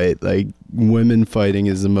they fight. Like women fighting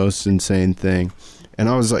is the most insane thing. And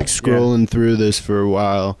I was like scrolling through this for a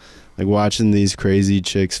while, like watching these crazy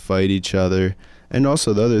chicks fight each other. And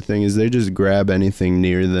also the other thing is they just grab anything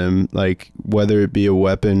near them, like whether it be a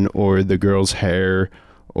weapon or the girl's hair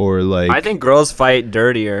or like... I think girls fight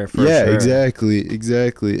dirtier for yeah, sure.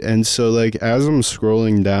 exactly. And so like as I'm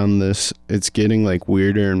scrolling down this, it's getting like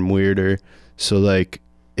weirder and weirder. So like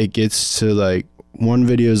it gets to like one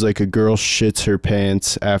video is like a girl shits her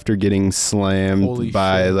pants after getting slammed Holy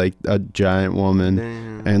by shit. like a giant woman.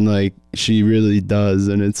 Damn. And like she really does,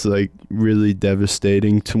 and it's like really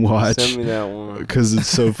devastating to watch Send me that one. because it's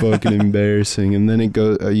so fucking embarrassing. And then you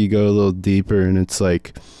go a little deeper, and it's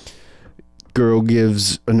like girl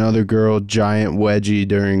gives another girl giant wedgie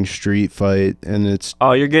during street fight, and it's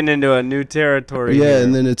Oh, you're getting into a new territory. yeah, here.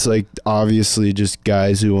 and then it's like obviously just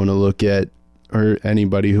guys who want to look at, or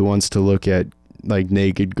anybody who wants to look at like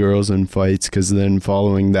naked girls in fights, because then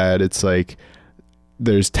following that it's like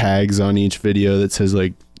there's tags on each video that says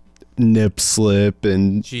like nip slip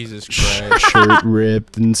and Jesus Christ. shirt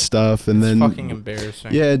ripped and stuff, and It's then fucking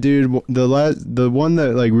embarrassing. yeah, dude, the one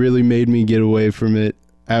that like really made me get away from it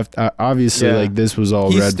after obviously Yeah. like this was all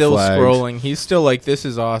He's red still flags. scrolling. He's still like, this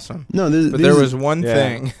is awesome. No, this, But these there are- was one Yeah.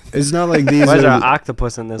 thing. it's not like these Why is there are an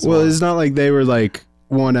octopus in this well, one? it's not like they were like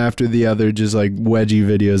one after the other, just like wedgie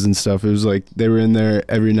videos and stuff. It was like they were in there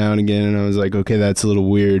every now and again, and I was like, okay, that's a little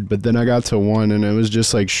weird. But then I got to one, and it was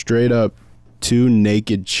just like straight up two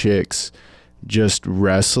naked chicks just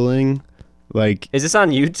wrestling. Like Is this on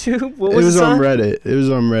YouTube? What it was was this on Reddit. It was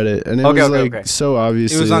on Reddit, and it Okay, was okay, like okay. so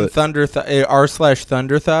obviously. It was on that- Thunder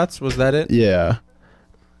r/Thunder Thoughts. Was that it? yeah.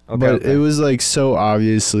 Okay, But okay. it was like so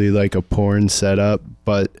obviously like a porn setup,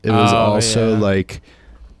 but it was Oh, also yeah. like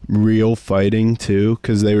real fighting too,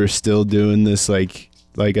 because they were still doing this like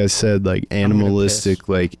I said, like animalistic,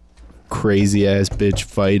 like crazy ass bitch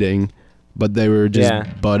fighting, but they were just Yeah.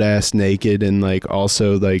 butt ass naked and like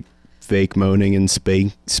also like fake moaning and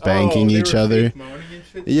spanking each other.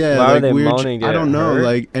 Yeah, Why are like they weird. moaning? I Did don't it know. hurt?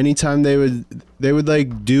 Like anytime they would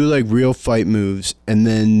like do like real fight moves, and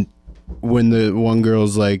then when the one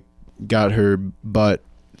girl's like got her butt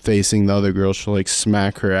facing the other girl, she'll like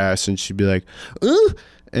smack her ass, and she'd be like, "Ugh,"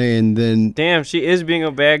 and then Damn, she is being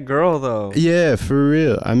a bad girl though. yeah, for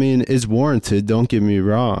real. I mean, it's warranted. Don't get me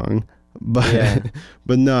wrong, but Yeah.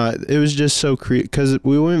 but no, it was just so because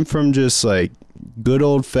we went from just like good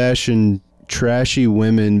old fashioned trashy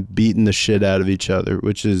women beating the shit out of each other,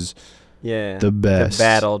 which is Yeah. the best. The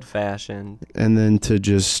bad old fashioned. And then to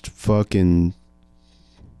just fucking,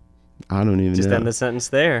 I don't even Just know. end the sentence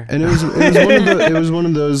there. And it was one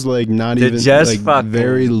of those like not To even just like fucking-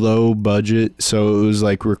 very low budget, so it was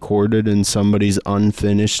like recorded in somebody's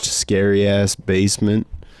unfinished scary ass basement.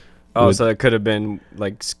 Oh, with- so it could have been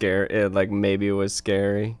like scary. Like maybe it was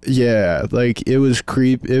scary. Yeah, like it was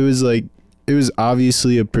it was like it was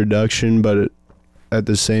obviously a production, but at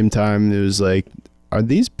the same time it was like, are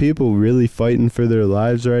these people really fighting for their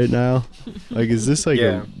lives right now? Like, is this like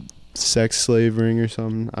Yeah. a sex slave ring or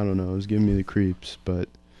something? I don't know. It was giving me the creeps, but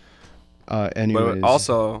anyways, But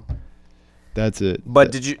also, that's it.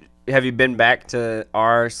 but have you been back to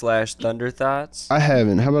r/Thunder Thoughts? I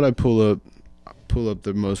haven't. How about I pull up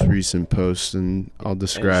the most recent post and I'll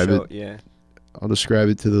describe it. Yeah. I'll describe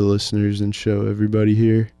it to the listeners and show everybody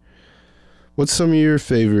here. What's some of your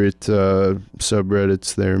favorite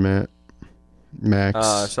subreddits there,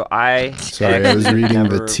 Max? So I Sorry, I was actually reading the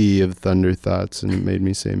never- T of Thunder Thoughts and it made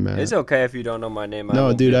me say Matt. It's okay if you don't know my name. No,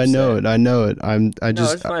 won't dude, be I know upset. it. I know it. I No,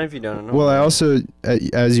 just it's fine if you don't know. well, I my name. also,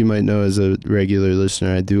 as you might know, as a regular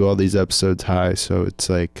listener, I do all these episodes high, so it's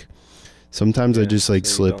like sometimes I Yeah, just like so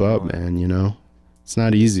you slip don't up, know it. man. You know, it's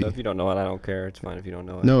not easy. So if you don't know it, I don't care. It's fine if you don't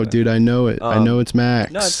know it. No, but- dude, I know it. I know it's no, Max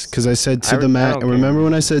it's- because I said to I the re- I max. don't care. Remember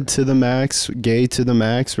when I said to the max, gay to the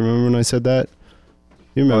max? Remember when I said that?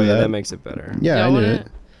 You Oh remember yeah, that? that makes it better. Yeah, Y'all I knew wanna- it.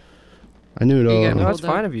 I knew it You all. got No, Hold it's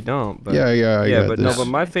up. fine if you don't. But yeah, I yeah, got but this. no, but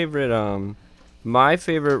my favorite.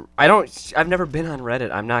 I don't. I've never been on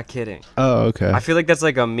Reddit. I'm not kidding. Oh, okay. I feel like that's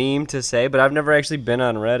like a meme to say, but I've never actually been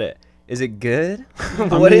on Reddit. Is it good? I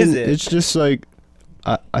What is mean, it? It's just like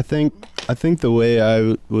I think the way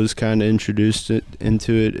I was kind of introduced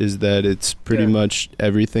into it is that it's pretty Yeah. much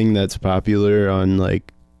everything that's popular on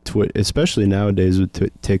like especially nowadays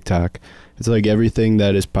with TikTok. It's like everything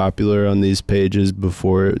that is popular on these pages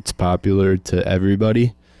before it's popular to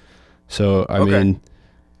everybody. So I Okay. mean,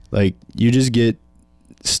 like you just get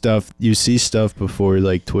stuff, you see stuff before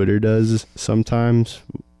like Twitter does sometimes.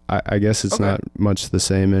 I guess it's Okay. not much the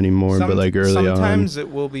same anymore, but like early sometimes it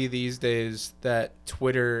will be these days that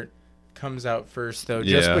Twitter comes out first, though,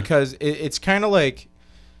 just Yeah. because it's kind of like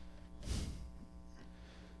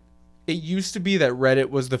it used to be that Reddit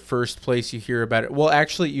was the first place you hear about it. Well,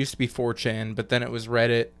 actually, it used to be 4chan, but then it was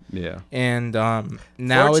Reddit, on. Yeah. and now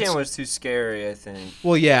 4chan it's was too scary, I think.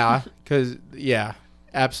 well, yeah, because yeah,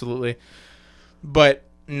 absolutely, but.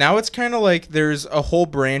 Now it's kind of like there's a whole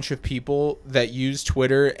branch of people that use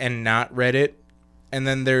Twitter and not Reddit. And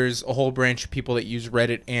then there's a whole branch of people that use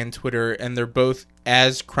Reddit and Twitter. And they're both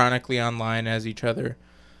as chronically online as each other.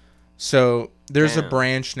 So there's a Damn.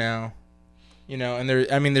 branch now. You know, and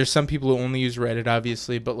there's some people who only use Reddit,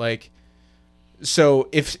 obviously. But like, so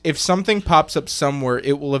if something pops up somewhere,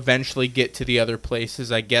 it will eventually get to the other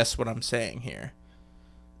places, I guess what I'm saying here.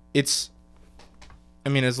 As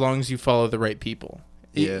long as you follow the right people.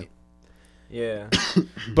 Yeah. Yeah.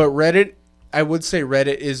 But Reddit, I would say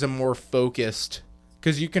Reddit is a more focused,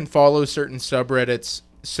 because you can follow certain subreddits.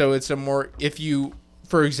 So it's a more,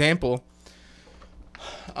 for example,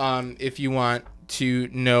 if you want to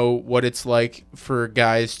know what it's like for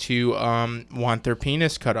guys to want their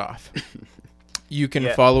penis cut off, you can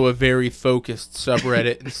Yeah. follow a very focused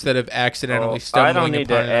subreddit instead of accidentally I stumbling don't need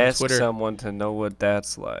to upon it on ask Twitter. someone to know what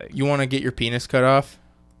that's like. You want to get your penis cut off?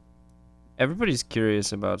 Everybody's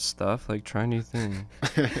curious about stuff. Like, try new things.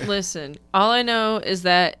 Listen, all I know is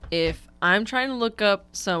that if I'm trying to look up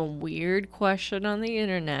some weird question on the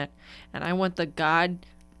internet and I want the God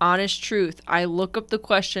honest truth, I look up the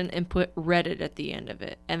question and put Reddit at the end of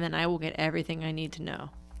it, and then I will get everything I need to know.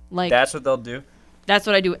 Like That's what they'll do. that's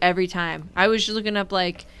what I do every time. I was just looking up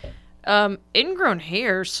like ingrown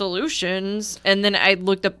hair solutions, and then I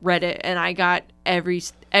looked up Reddit and I got every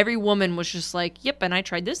woman was just like, yep, and I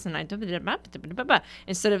tried this and I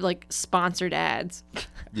instead of like sponsored ads.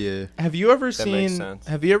 Yeah. Have you ever That makes seen sense.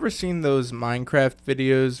 those Minecraft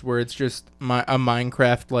videos where it's just a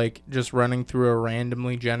Minecraft like just running through a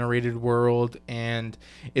randomly generated world, and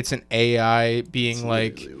it's an AI being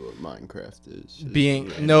like what Minecraft is.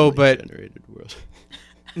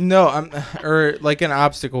 No, or like an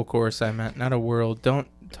obstacle course, I meant, not a world. Don't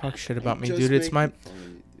talk shit about me, Just dude. It's my making fun of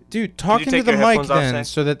you. dude. Talk into take the your mic headphones off, then, Zach?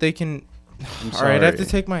 so that they can. I'm All right, I have to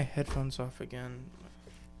sorry. take my headphones off again.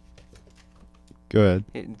 Go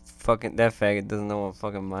ahead. Fucking that faggot doesn't know what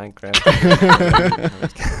fucking Minecraft.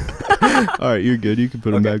 All right, you're good. You can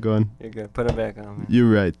put them Okay. back on. You're good. Put it back on, man.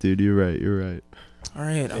 You're right, dude. You're right. All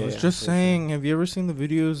right, I was Yeah, just for saying, have you ever seen the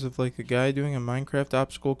videos of like a guy doing a Minecraft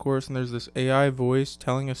obstacle course and there's this AI voice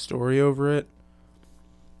telling a story over it?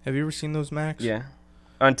 Have you ever seen those, Max? Yeah.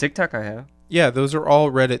 On TikTok, I have. Yeah, those are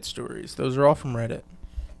all Reddit stories. Those are all from Reddit.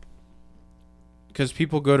 Because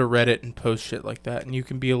people go to Reddit and post shit like that, and you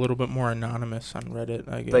can be a little bit more anonymous on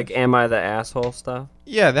Reddit, I guess. Like, am I the asshole stuff?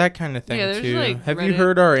 Yeah, that kind of thing, Yeah, there's, too. like, Have you Reddit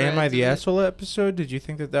heard our Am I threads the of it. Asshole episode? Did you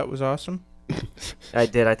think that was awesome? I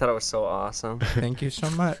did. I thought it was so awesome. Thank you so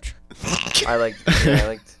much. I liked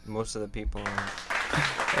most of the people. On it.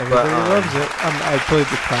 Everybody um, loves it. I played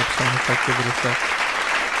the clap sound effect. Give it a sec.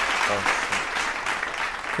 Oh,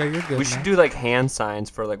 Okay, you're good, we should man. do like hand signs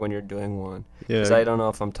for like when you're doing one. Yeah. Because I don't know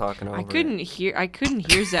if I'm talking over. I couldn't hear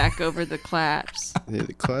Zach over the claps. Yeah,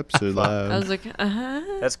 the claps are I loud. was like,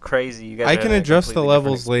 That's crazy. You guys. I are can having a adjust the completely different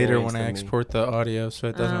levels later when I experience than me. export the audio, so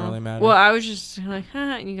it doesn't really matter. Well, I was just like,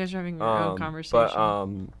 and you guys are having your own conversation.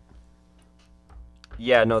 But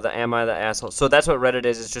yeah, no, the am I the asshole? So that's what Reddit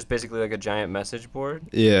is. It's just basically like a giant message board.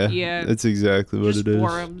 Yeah. Yeah. That's exactly what just it is.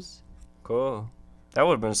 forums. Cool. That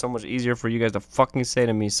would have been so much easier for you guys to fucking say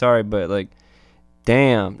to me. Sorry, but like,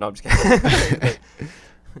 damn. No, I'm just kidding.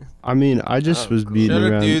 I mean, I just was cool. beating Shut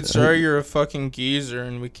around. up, dude. Sorry you're a fucking geezer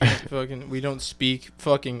and we don't speak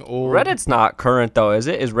fucking old. Reddit's not current though, is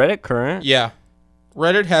it? Is Reddit current? Yeah.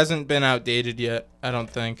 Reddit hasn't been outdated yet, I don't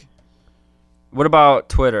think. What about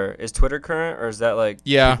Twitter? Is Twitter current, or is that like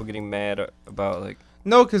Yeah. people getting mad about like?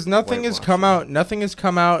 No, because nothing has come Whitewashing. out. Nothing has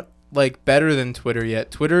come out like better than Twitter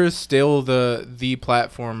yet. Twitter is still the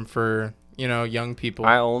platform for young people.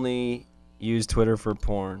 I only use Twitter for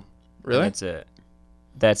porn. Really? That's it.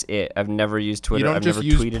 That's it. I've never used Twitter. You don't I've just never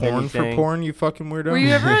use tweeted porn anything. for porn, you fucking weirdo. Were you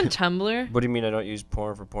ever on Tumblr? What do you mean I don't use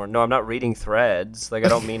porn for porn? No, I'm not reading threads. Like I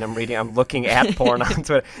don't mean I'm reading. I'm looking at porn on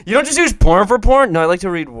Twitter. You don't just use porn for porn? No, I like to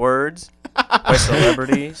read words by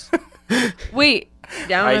celebrities. Wait,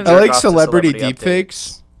 down I a- I jerk like off to celebrity celebrity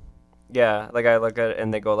deepfakes. Yeah, like I look at it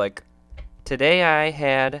and they go like, today I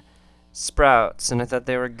had Sprouts and I thought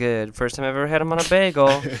they were good. First time I ever had them on a bagel.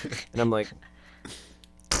 And I'm like,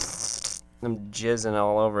 I'm jizzing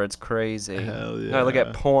all over. It's crazy. Hell And I look at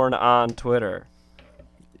yeah. porn on Twitter.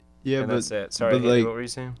 Yeah, and but that's it. Sorry, but, Andy, like, what were you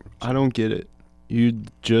saying? I don't get it. You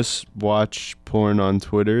just watch porn on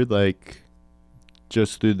Twitter, like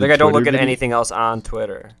just through the. Like I don't look Twitter at video? anything else on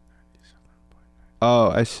Twitter. Oh,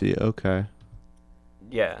 I see. Okay.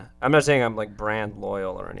 Yeah, I'm not saying I'm like brand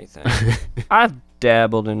loyal or anything. I've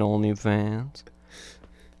dabbled in OnlyFans.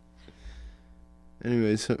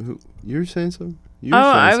 Anyway, so you were saying something? You were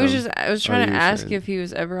Oh, saying something. I was trying to you were ask saying. if he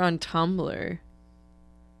was ever on Tumblr.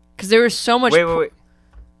 Because there was so much. Wait.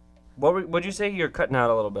 What'd you say? You're cutting out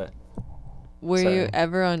a little bit. Were Sorry. you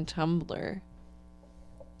ever on Tumblr?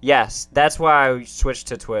 Yes, that's why I switched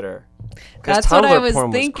to Twitter. 'Cause That's what I Tumblr was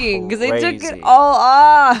porn thinking. Because they took crazy. it all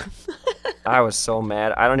off. I was so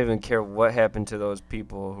mad. I don't even care what happened to those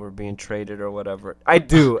people who were being traded or whatever. I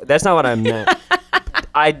do. That's not what I meant.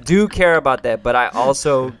 I do care about that, but I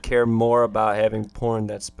also care more about having porn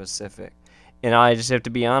that's specific. And I just have to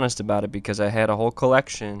be honest about it because I had a whole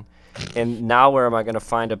collection. And now where am I going to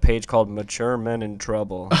find a page called Mature Men in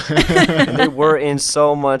Trouble? And they were in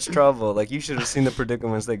so much trouble. Like, you should have seen the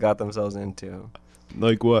predicaments they got themselves into.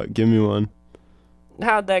 Like what? Give me one.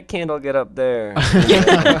 How'd that candle get up there?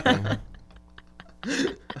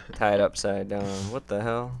 Tied upside down. What the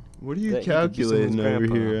hell? What are you That you could be someone's calculating over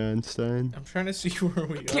grandpa. here, Einstein? I'm trying to see where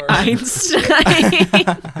we are. Einstein.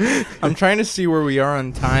 I'm trying to see where we are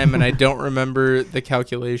on time, and I don't remember the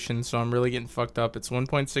calculation, so I'm really getting fucked up. It's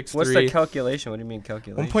 1.63. What's the calculation? What do you mean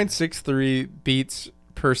calculation? 1.63 beats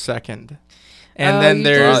per second. And Oh, then you Wow,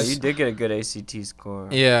 there's you did get a good ACT score.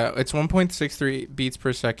 yeah, it's 1.63 beats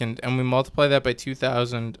per second, and we multiply that by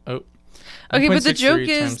 2,000. Oh, Okay, but the 1.63 joke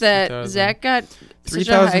is times that 2,000. Zach got such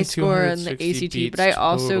a high score on the 3,260 ACT, but I beats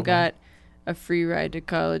also total. got a free ride to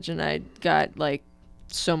college, and I got like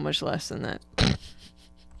so much less than that.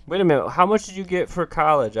 Wait a minute. How much did you get for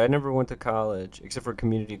college? I never went to college except for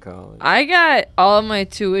community college. I got all of my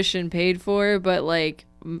tuition paid for, but like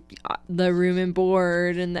the room and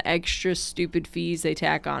board and the extra stupid fees they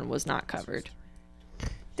tack on was not covered.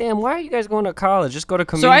 Damn, why are you guys going to college? Just go to So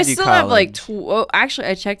I community still college. have like actually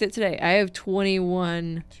I checked it today. I have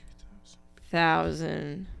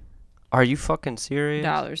 $21,000 Are you fucking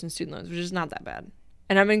serious? in student loans, which is not that bad.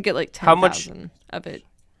 And I'm gonna get like How much- 10,000 of it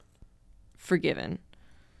forgiven.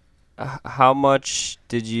 how much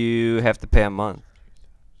did you have to pay a month?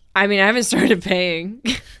 I mean, I haven't started paying.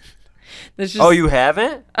 That's just, Oh, you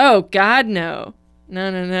haven't? Oh, God, no. No.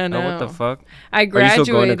 Oh, what the fuck? I Are you still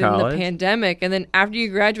going to graduated in the college? pandemic, and then after you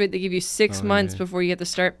graduate, they give you 6 Oh, months yeah. before you have to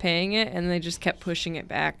start paying it, and they just kept pushing it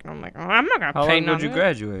back. And I'm like, oh, I'm not going to How pay long would you nothing.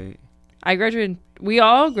 graduate? I graduated. We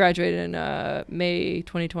all graduated in May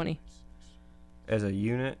 2020. As a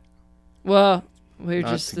unit? Well, we were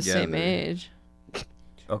Not just the same together. age.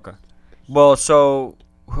 Okay. Well, so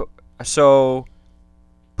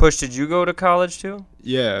Push, did you go to college too?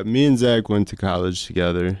 Yeah, me and Zach went to college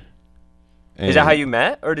together. Is that how And- you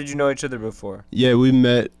met, or did you know each other before? Yeah, we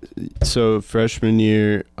met. So freshman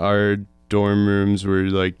year, our dorm rooms were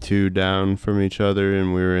like 2 down from each other,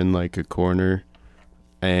 and we were in like a corner.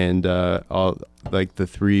 And all like the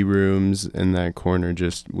 3 rooms in that corner,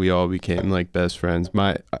 just we all became like best friends.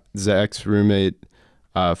 My Zach's roommate,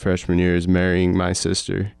 freshman year, is marrying my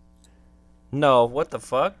sister. No, what the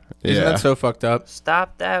fuck? Isn't Yeah, that so fucked up?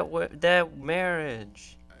 Stop that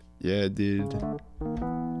marriage. yeah, dude.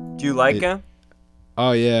 Do you like Yeah. him?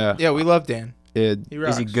 Oh yeah, Yeah, we love Dan. yeah, He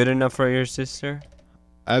rocks. Is he good enough for your sister?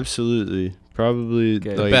 absolutely. Probably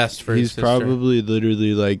Good. like Best for his he's sister. probably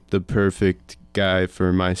literally like the perfect guy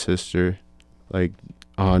for my sister, like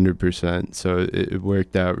 100%. So it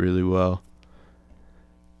worked out really well.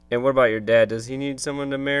 And what about your dad? Does he need someone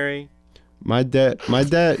to marry? My dad,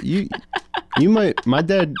 you might. My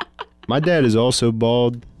dad is also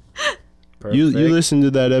bald. Perfect. You listened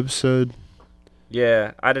to that episode?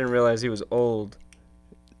 Yeah, I didn't realize he was old.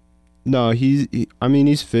 No, I mean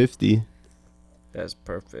he's 50, That's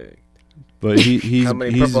perfect. but he's How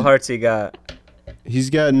many he's, Purple Hearts he got? He's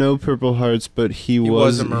got no Purple Hearts, but he was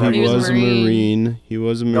was a Marine. He was a Marine. He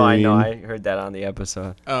was a Marine. No, I know. I heard that on the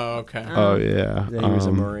episode. Oh, okay. Oh yeah. Yeah, he was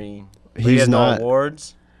a Marine. But he He's has no not.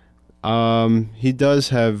 awards? He does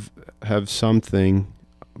have something,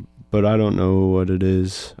 but I don't know what it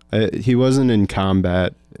is. He wasn't in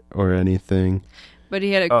combat or anything. But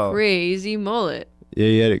he had a Oh. crazy mullet. Yeah,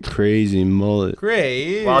 he had a crazy mullet.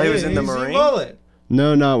 Great. While he was in the Marine? Mullet.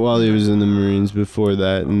 No, not while he was in the Marines. Before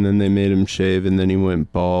that, and then they made him shave, and then he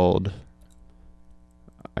went bald.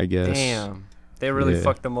 I guess. Damn. They really Yeah.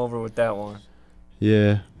 fucked him over with that one.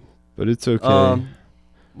 Yeah, but it's okay.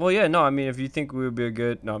 Well, yeah, no, I mean, if you think we would be a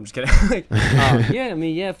good... No, I'm just kidding. Yeah, I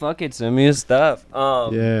mean, yeah, fuck it. Send me his stuff.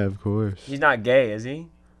 Yeah, of course. He's not gay, is he?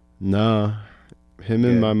 No, him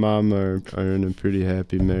Good. and my mom are in a pretty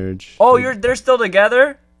happy marriage. Oh, Like, they're still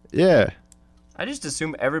together? Yeah. I just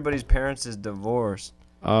assume everybody's parents is divorced.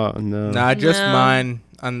 Oh no. Nah, just No. mine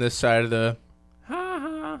on this side of the.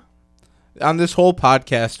 On this whole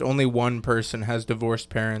podcast, only one person has divorced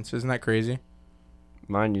parents. Isn't that crazy?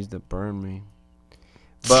 Mine used to burn me.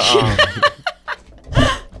 But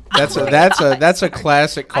That's a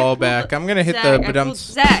classic callback. I'm gonna hit the badum.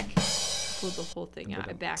 Zach pulled the whole thing out.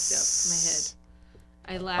 I backed up my head.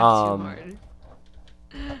 I laughed too hard.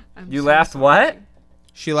 I'm you so laughed sorry. what?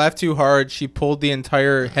 She laughed too hard. She pulled the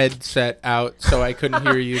entire headset out, so I couldn't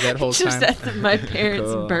hear you that whole Just time. that my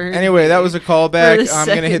parents Cool. burned. Anyway, that was a For callback. the I'm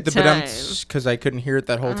gonna hit the second badum because I couldn't hear it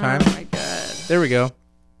that whole Oh time. my god. There we go.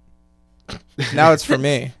 Now it's for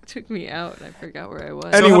me. Took me out and I forgot where I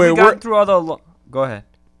was. Anyway, so have we we're- gotten through all the... Go ahead.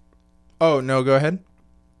 Oh no, go ahead.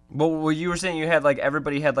 Well, you were saying you had, like,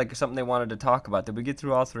 everybody had, like, something they wanted to talk about. Did we get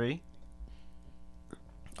through all 3?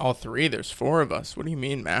 All 3. There's 4 of us. What do you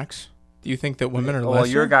mean, Max? Do you think that women are Well,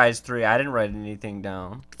 lesser? your guys 3. I didn't write anything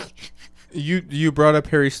down. You brought up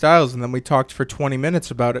Harry Styles, and then we talked for 20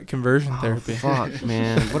 minutes about it. Conversion therapy. Fuck,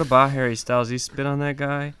 man. What about Harry Styles? He spit on that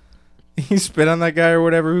guy? He spit on that guy or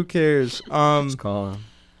whatever. Who cares? Just call him.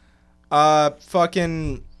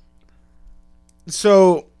 Fucking.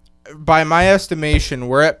 So, by my estimation,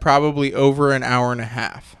 we're at probably over an hour and a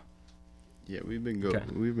half. Yeah, we've been Okay.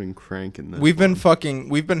 We've been cranking this. We've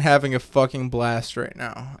been having a fucking blast right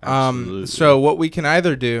now. Absolutely. So what we can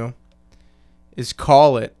either do is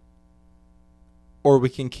call it, or we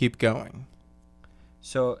can keep going.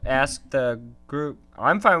 So ask the group.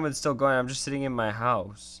 I'm fine with still going. I'm just sitting in my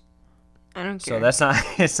house. I don't care. So that's not...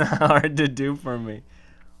 It's not hard to do for me.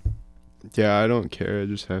 Yeah, I don't care. I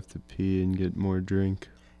just have to pee and get more drink.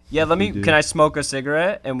 Yeah, let me... You do. Can I smoke a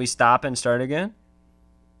cigarette and we stop and start again?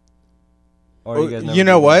 Or Oh, guys never you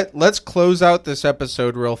know do that? what? Let's close out this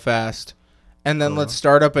episode real fast, and then let's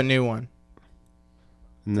start up a new one.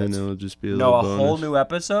 And then it'll just be a No, little a bonus. whole new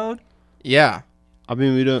episode? Yeah. I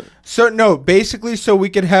mean, we don't. So no, basically, so we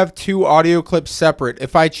could have 2 audio clips separate.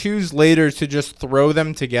 If I choose later to just throw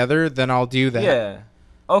them together, then I'll do that. Yeah.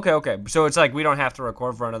 Okay. So it's like we don't have to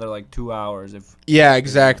record for another, like, 2 hours if... Yeah,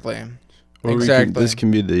 exactly. Or Exactly. this can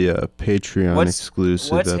be the Patreon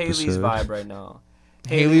exclusive What's episode. Haley's vibe right now?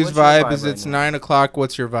 Haley's what's your vibe is right it's now? 9 o'clock.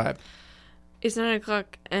 What's your vibe? It's 9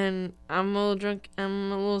 o'clock and I'm a little drunk.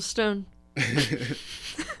 I'm a little stoned.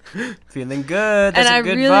 Feeling good. That's And a I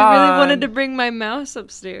good really vibe. wanted to bring my mouse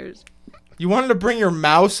upstairs. You wanted to bring your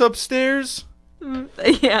mouse upstairs?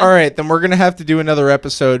 Yeah. All right, then we're going to have to do another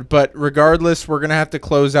episode. But regardless, we're going to have to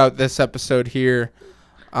close out this episode here.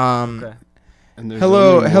 Okay. And there's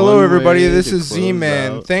Hello, only hello, one everybody. way This to is close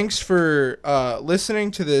Z-Man. out. Thanks for listening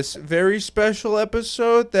to this very special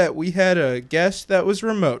episode that we had a guest that was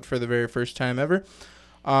remote for the very first time ever.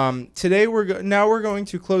 Today we're going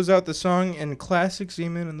to close out the song in classic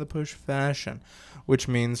Z-Man and the Push fashion, which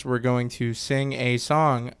means we're going to sing a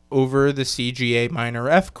song over the CGA minor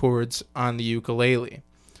F chords on the ukulele.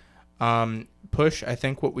 Push, I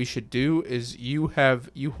think what we should do is you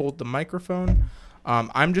hold the microphone.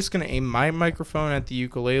 I'm just going to aim my microphone at the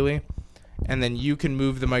ukulele, and then you can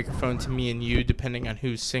move the microphone to me and you depending on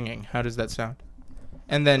who's singing. How does that sound?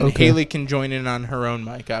 And then Okay. Haley can join in on her own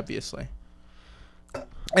mic, obviously.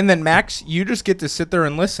 And then Max, you just get to sit there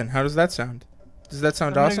and listen. How does that sound? Does that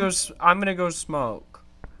sound awesome? I'm gonna go smoke.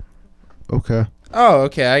 Okay. Oh,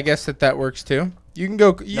 okay. I guess that works too. You can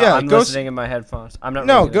go. No, Yeah, I'm go. listening in my headphones. I'm not.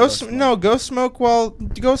 No, really gonna smoke. smoke. No, go smoke while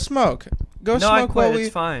go smoke. Go No, smoke I quit. while we.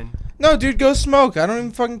 It's fine. No, dude, go smoke. I don't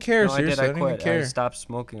even fucking care. No, I did. Seriously, I don't even quit. care. I stopped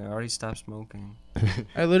smoking. I already stopped smoking.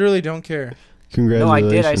 I literally don't care. No, Congratulations.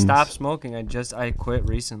 I did. I stopped smoking. I quit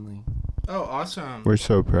recently. Oh, awesome. We're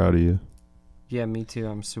so proud of you. Yeah, me too.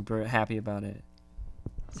 I'm super happy about it.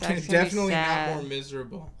 Zach's gonna be Definitely not sad. more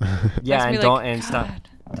miserable. Yeah, Makes and me don't like, and stop God.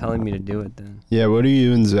 telling me to do it then. Yeah, what are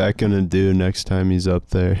you and Zach gonna do next time he's up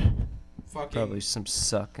there? Fucking Probably some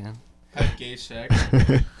sucking. have gay sex.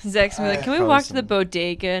 Zach's gonna be like, can we Probably walk to the some-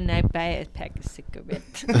 bodega and I buy a pack of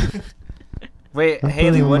cigarettes? Wait,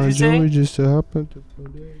 Haley, what'd you say? Just to happen to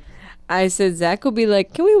I said, Zach will be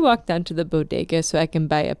like, can we walk down to the bodega so I can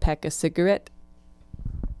buy a pack of cigarette?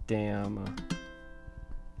 Damn.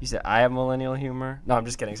 You said I have millennial humor? No, I'm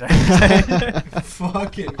just kidding. Sorry.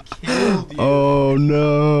 Fucking killed you. Oh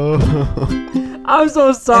no. I'm so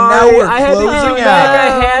now sorry. we're I had to closing use it out.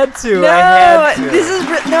 back. I had to. No, I had to. this is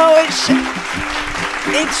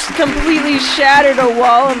it's completely shattered a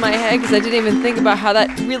wall in my head because I didn't even think about how that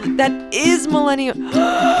is millennial.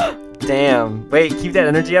 Damn. Wait, keep that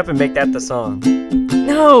energy up and make that the song.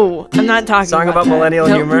 No, I'm not talking Song about that. millennial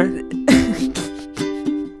No. humor?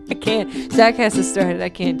 I can't. Zach has to start it. I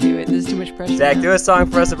can't do it. There's too much pressure. Zach, do a song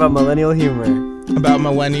for us about millennial humor. About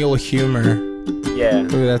millennial humor. Yeah.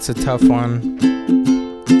 Ooh, that's a tough one.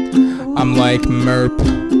 I'm like Merp.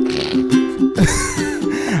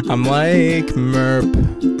 I'm like Merp.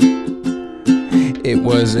 It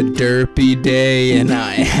was a derpy day, and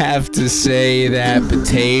I have to say that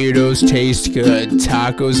potatoes taste good.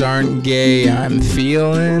 Tacos aren't gay. I'm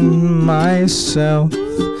feeling myself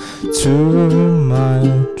too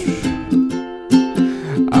much.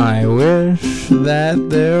 I wish that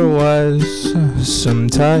there was some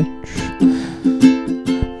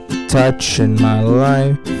touch in my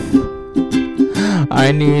life.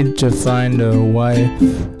 I need to find a wife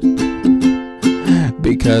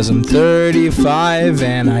because I'm 35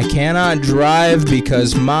 and I cannot drive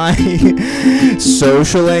because my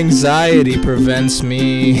social anxiety prevents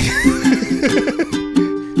me.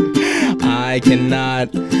 I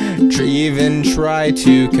cannot even try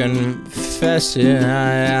to confess it.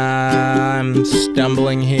 I'm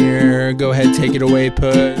stumbling here. Go ahead, take it away,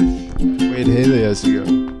 Push. Wait, Haley has to go.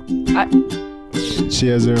 She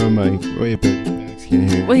has her own mic. Wait, but Max can't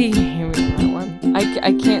hear. Well, you can hear me on that one.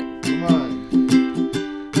 I can't. Come on.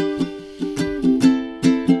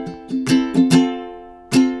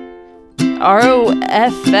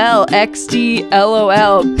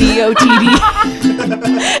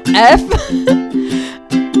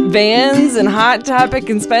 ROFLXDLOLBOTD Vans and Hot Topic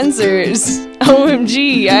and Spencer's.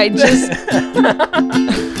 OMG, I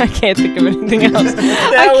can't think of anything else.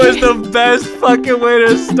 That was the best fucking way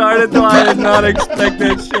to start it, though. I did not expect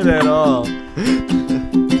that shit at all.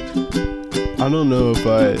 I don't know if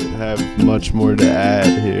I have much more to add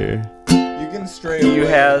here. You can stray away. You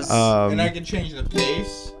has. and I can change the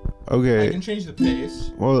pace. I Okay. can change the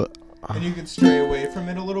pace. Well, And you can stray away from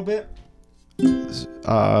it a little bit.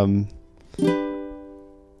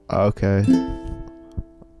 Okay.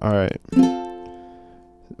 All right.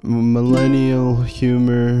 Millennial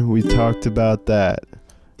humor, we talked about that.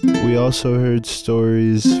 We also heard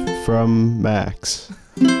stories from Max.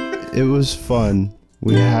 It was fun.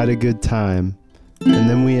 We had a good time. And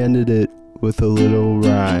then we ended it with a little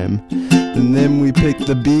rhyme. And then we picked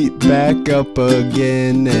the beat back up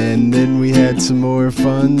again. And then we had some more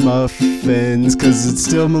fun muffins. Cause it's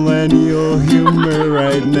still millennial humor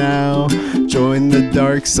right now. Join the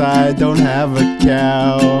dark side, don't have a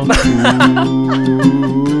cow.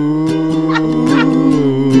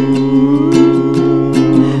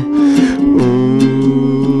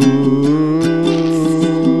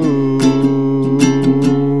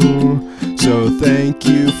 So thank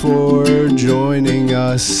you for joining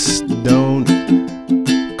us. Don't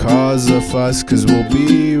cause a fuss, cause we'll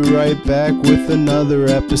be right back with another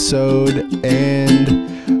episode.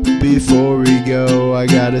 And before we go, I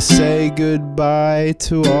gotta say goodbye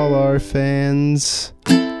to all our fans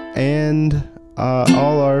and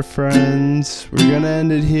all our friends. We're gonna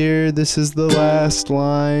end it here. This is the last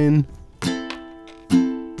line.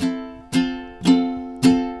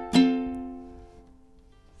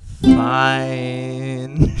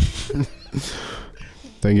 Fine.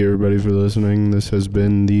 Thank you, everybody, for listening. This has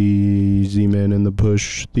been the Z-Man and the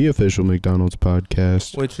Push, the official McDonald's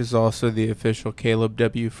podcast. Which is also the official Caleb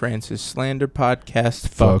W. Francis slander podcast.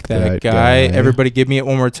 Fuck that that guy. guy. Everybody give me it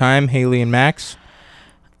one more time. Haley and Max.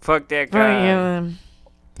 Fuck that guy.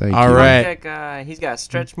 Thank All you. right. Fuck that guy. He's got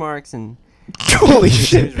stretch marks and Holy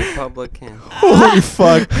shit. he's Republican. Holy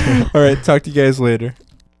fuck. All right. Talk to you guys later.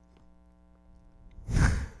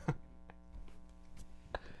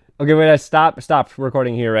 Okay, wait, stop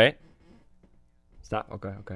recording here, right? Stop. Okay.